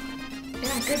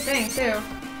 Yeah, good thing, too.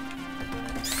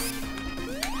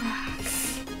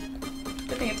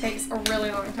 Good thing it takes a really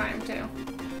long time, too.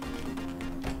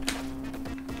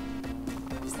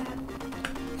 What's that?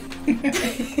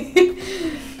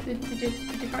 Did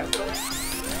you fart a little bit?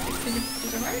 Did you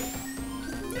fart?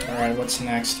 Alright, what's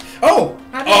next? Oh!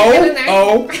 How do I get in there?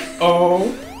 Oh!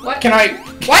 What? Can I...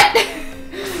 What?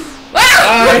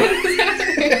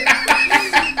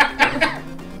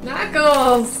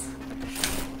 Knuckles!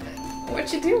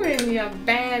 What you doing, you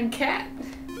bad cat?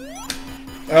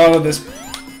 Oh, this...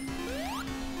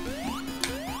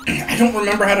 I don't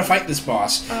remember how to fight this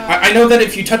boss. I know that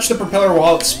if you touch the propeller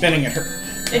while it's spinning, it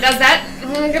hurts. It does that?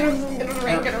 Get a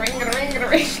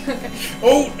ring. Okay.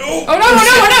 Oh, no! Oh,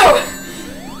 no!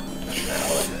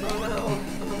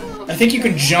 I think you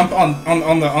can jump on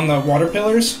the water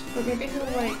pillars. But maybe he'll,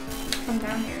 like, come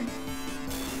down here.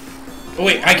 Oh,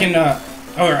 wait, I can,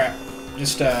 alright.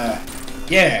 Just,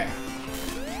 yeah.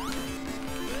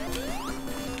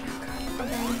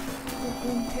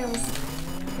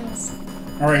 Tails.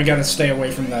 Alright, you gotta stay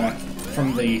away from the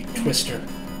twister.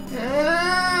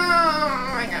 Oh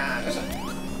my gosh.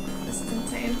 This is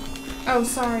insane. Oh,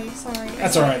 sorry.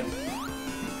 That's alright.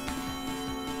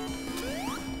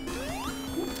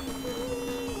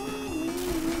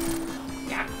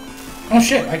 Yeah. Oh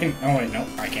shit, I can... Oh wait, no,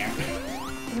 I can't. Give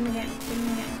him again.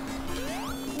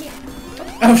 Yeah.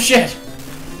 Oh shit!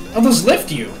 Oh, those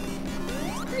lift you!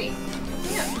 That's great.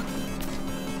 Yeah.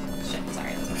 Shit,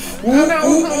 sorry. Ooh, no.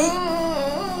 ooh, ooh.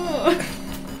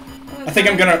 I think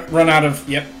I'm gonna run out of...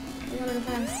 Yep. You gotta go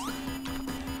fast.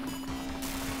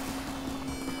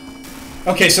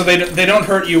 Okay, so they don't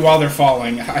hurt you while they're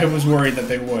falling. I was worried that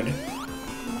they would.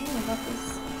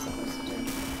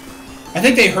 I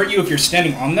think they hurt you if you're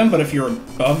standing on them, but if you're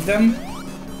above them...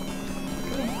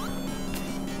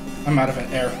 I'm out of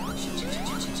air.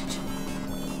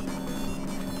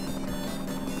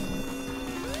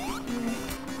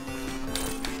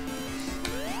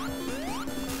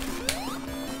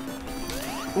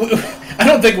 I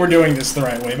don't think we're doing this the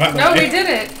right way, by the way. No, we did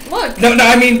it. Look. No,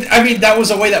 I mean that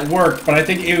was a way that worked, but I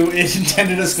think it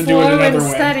intended us to do it another way. Slow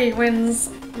and steady wins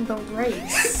the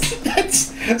race.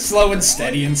 That's slow and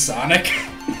steady in Sonic.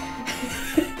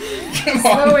 Come on.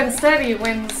 Slow and steady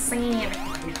wins Sonic.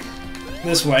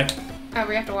 This way. Oh,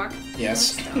 we have to walk?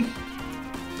 Yes.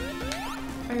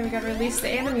 Okay, we gotta release the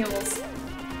animals.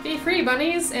 Be free,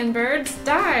 bunnies and birds.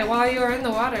 Die while you are in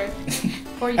the water.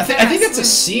 Or you I think that's a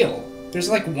seal. There's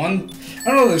like one... I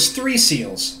don't know, there's 3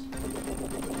 seals.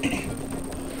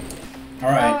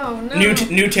 Alright. Oh, no.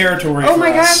 New territory Oh for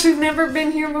my us. gosh, we've never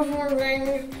been here before.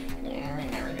 Yeah, we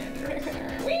never did.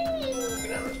 Whee! We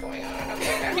know what's going on.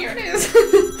 Okay, here it is.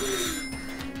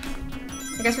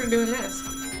 I guess we're doing this.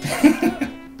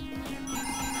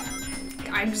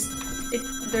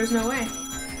 There's no way.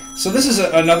 So this is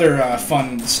another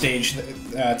fun stage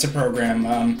to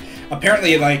program.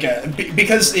 Apparently, like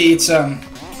because it's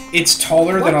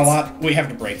taller than a lot. We have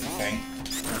to break the thing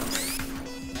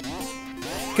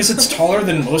because it's taller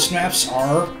than most maps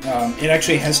are. It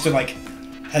actually has to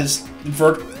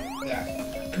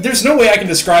there's no way I can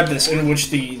describe this in which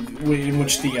the you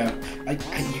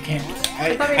can't.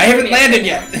 I haven't landed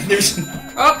yet.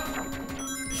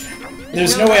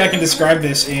 There's no way I can describe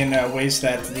this in ways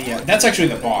that that's actually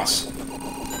the boss.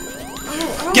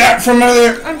 Oh. Get out from over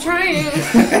there! I'm trying.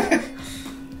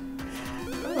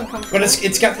 But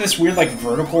it's got this weird like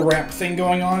vertical wrap thing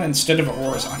going on instead of a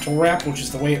horizontal wrap, which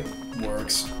is the way it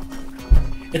works.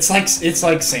 It's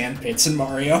like sand pits in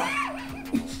Mario.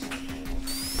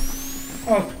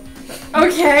 Oh.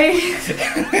 Okay.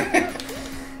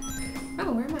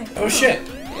 Oh, where am I? Oh shit.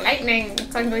 Lightning!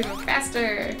 So I can go even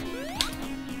faster.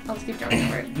 I'll just keep jumping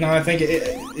forward. No, I think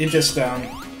it just oh,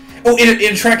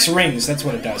 it attracts rings. That's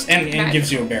what it does, and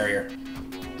gives you a barrier.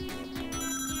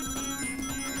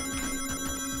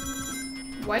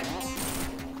 What?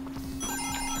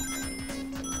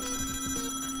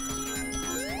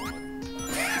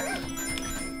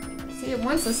 See, it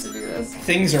wants us to do this.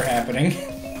 Things are happening.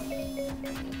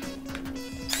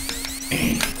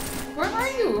 Where are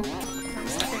you? I'm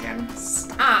stuck again.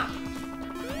 Stop.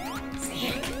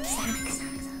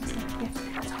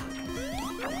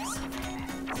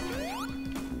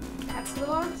 That's the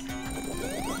boss?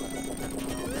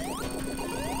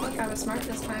 Look, I was smart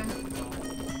this time.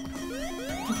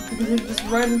 Just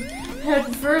run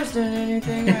head first and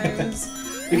anything.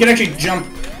 You can actually jump.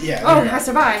 Yeah. Oh, I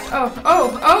survived.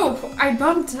 Oh! I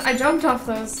jumped off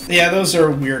those. Yeah, those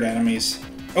are weird enemies.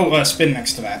 Oh, spin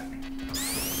next to that.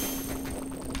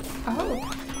 Oh.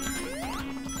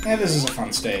 Yeah, this is a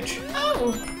fun stage.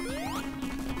 Oh!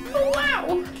 Oh,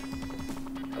 wow!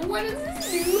 What does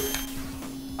this do?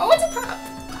 Oh, it's a prop!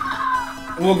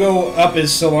 We'll go up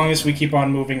so long as we keep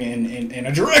on moving in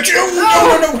a direction.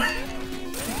 Oh! No!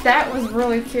 That was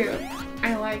really cute.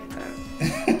 I like that.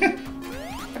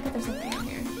 I bet there's something in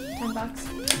here.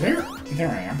 $10. There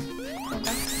I am.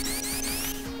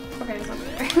 $10. Okay, there's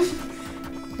something there.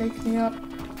 Take me up.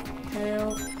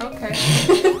 Tail. Okay.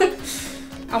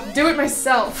 I'll do it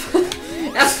myself.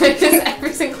 That's what it is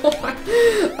every single one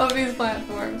of these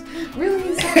platforms.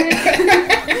 Really, Sonic?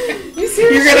 You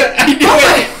seriously? You're gonna. I knew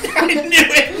it! I knew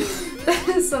it! That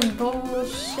is some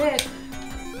bullshit.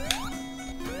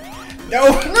 No!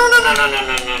 No!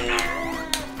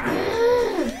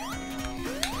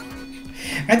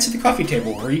 Head to the coffee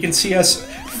table where you can see us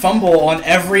fumble on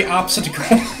every obstacle.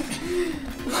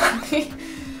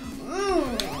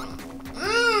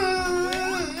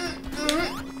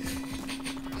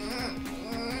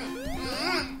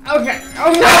 Okay.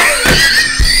 Oh no!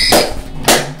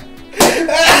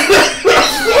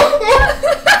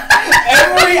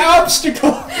 Every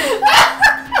obstacle!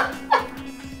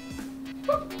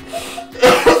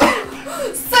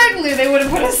 Certainly they would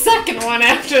have put a second one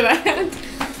after that.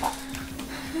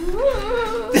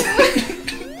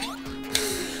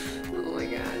 Oh my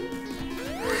god.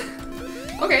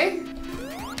 Okay.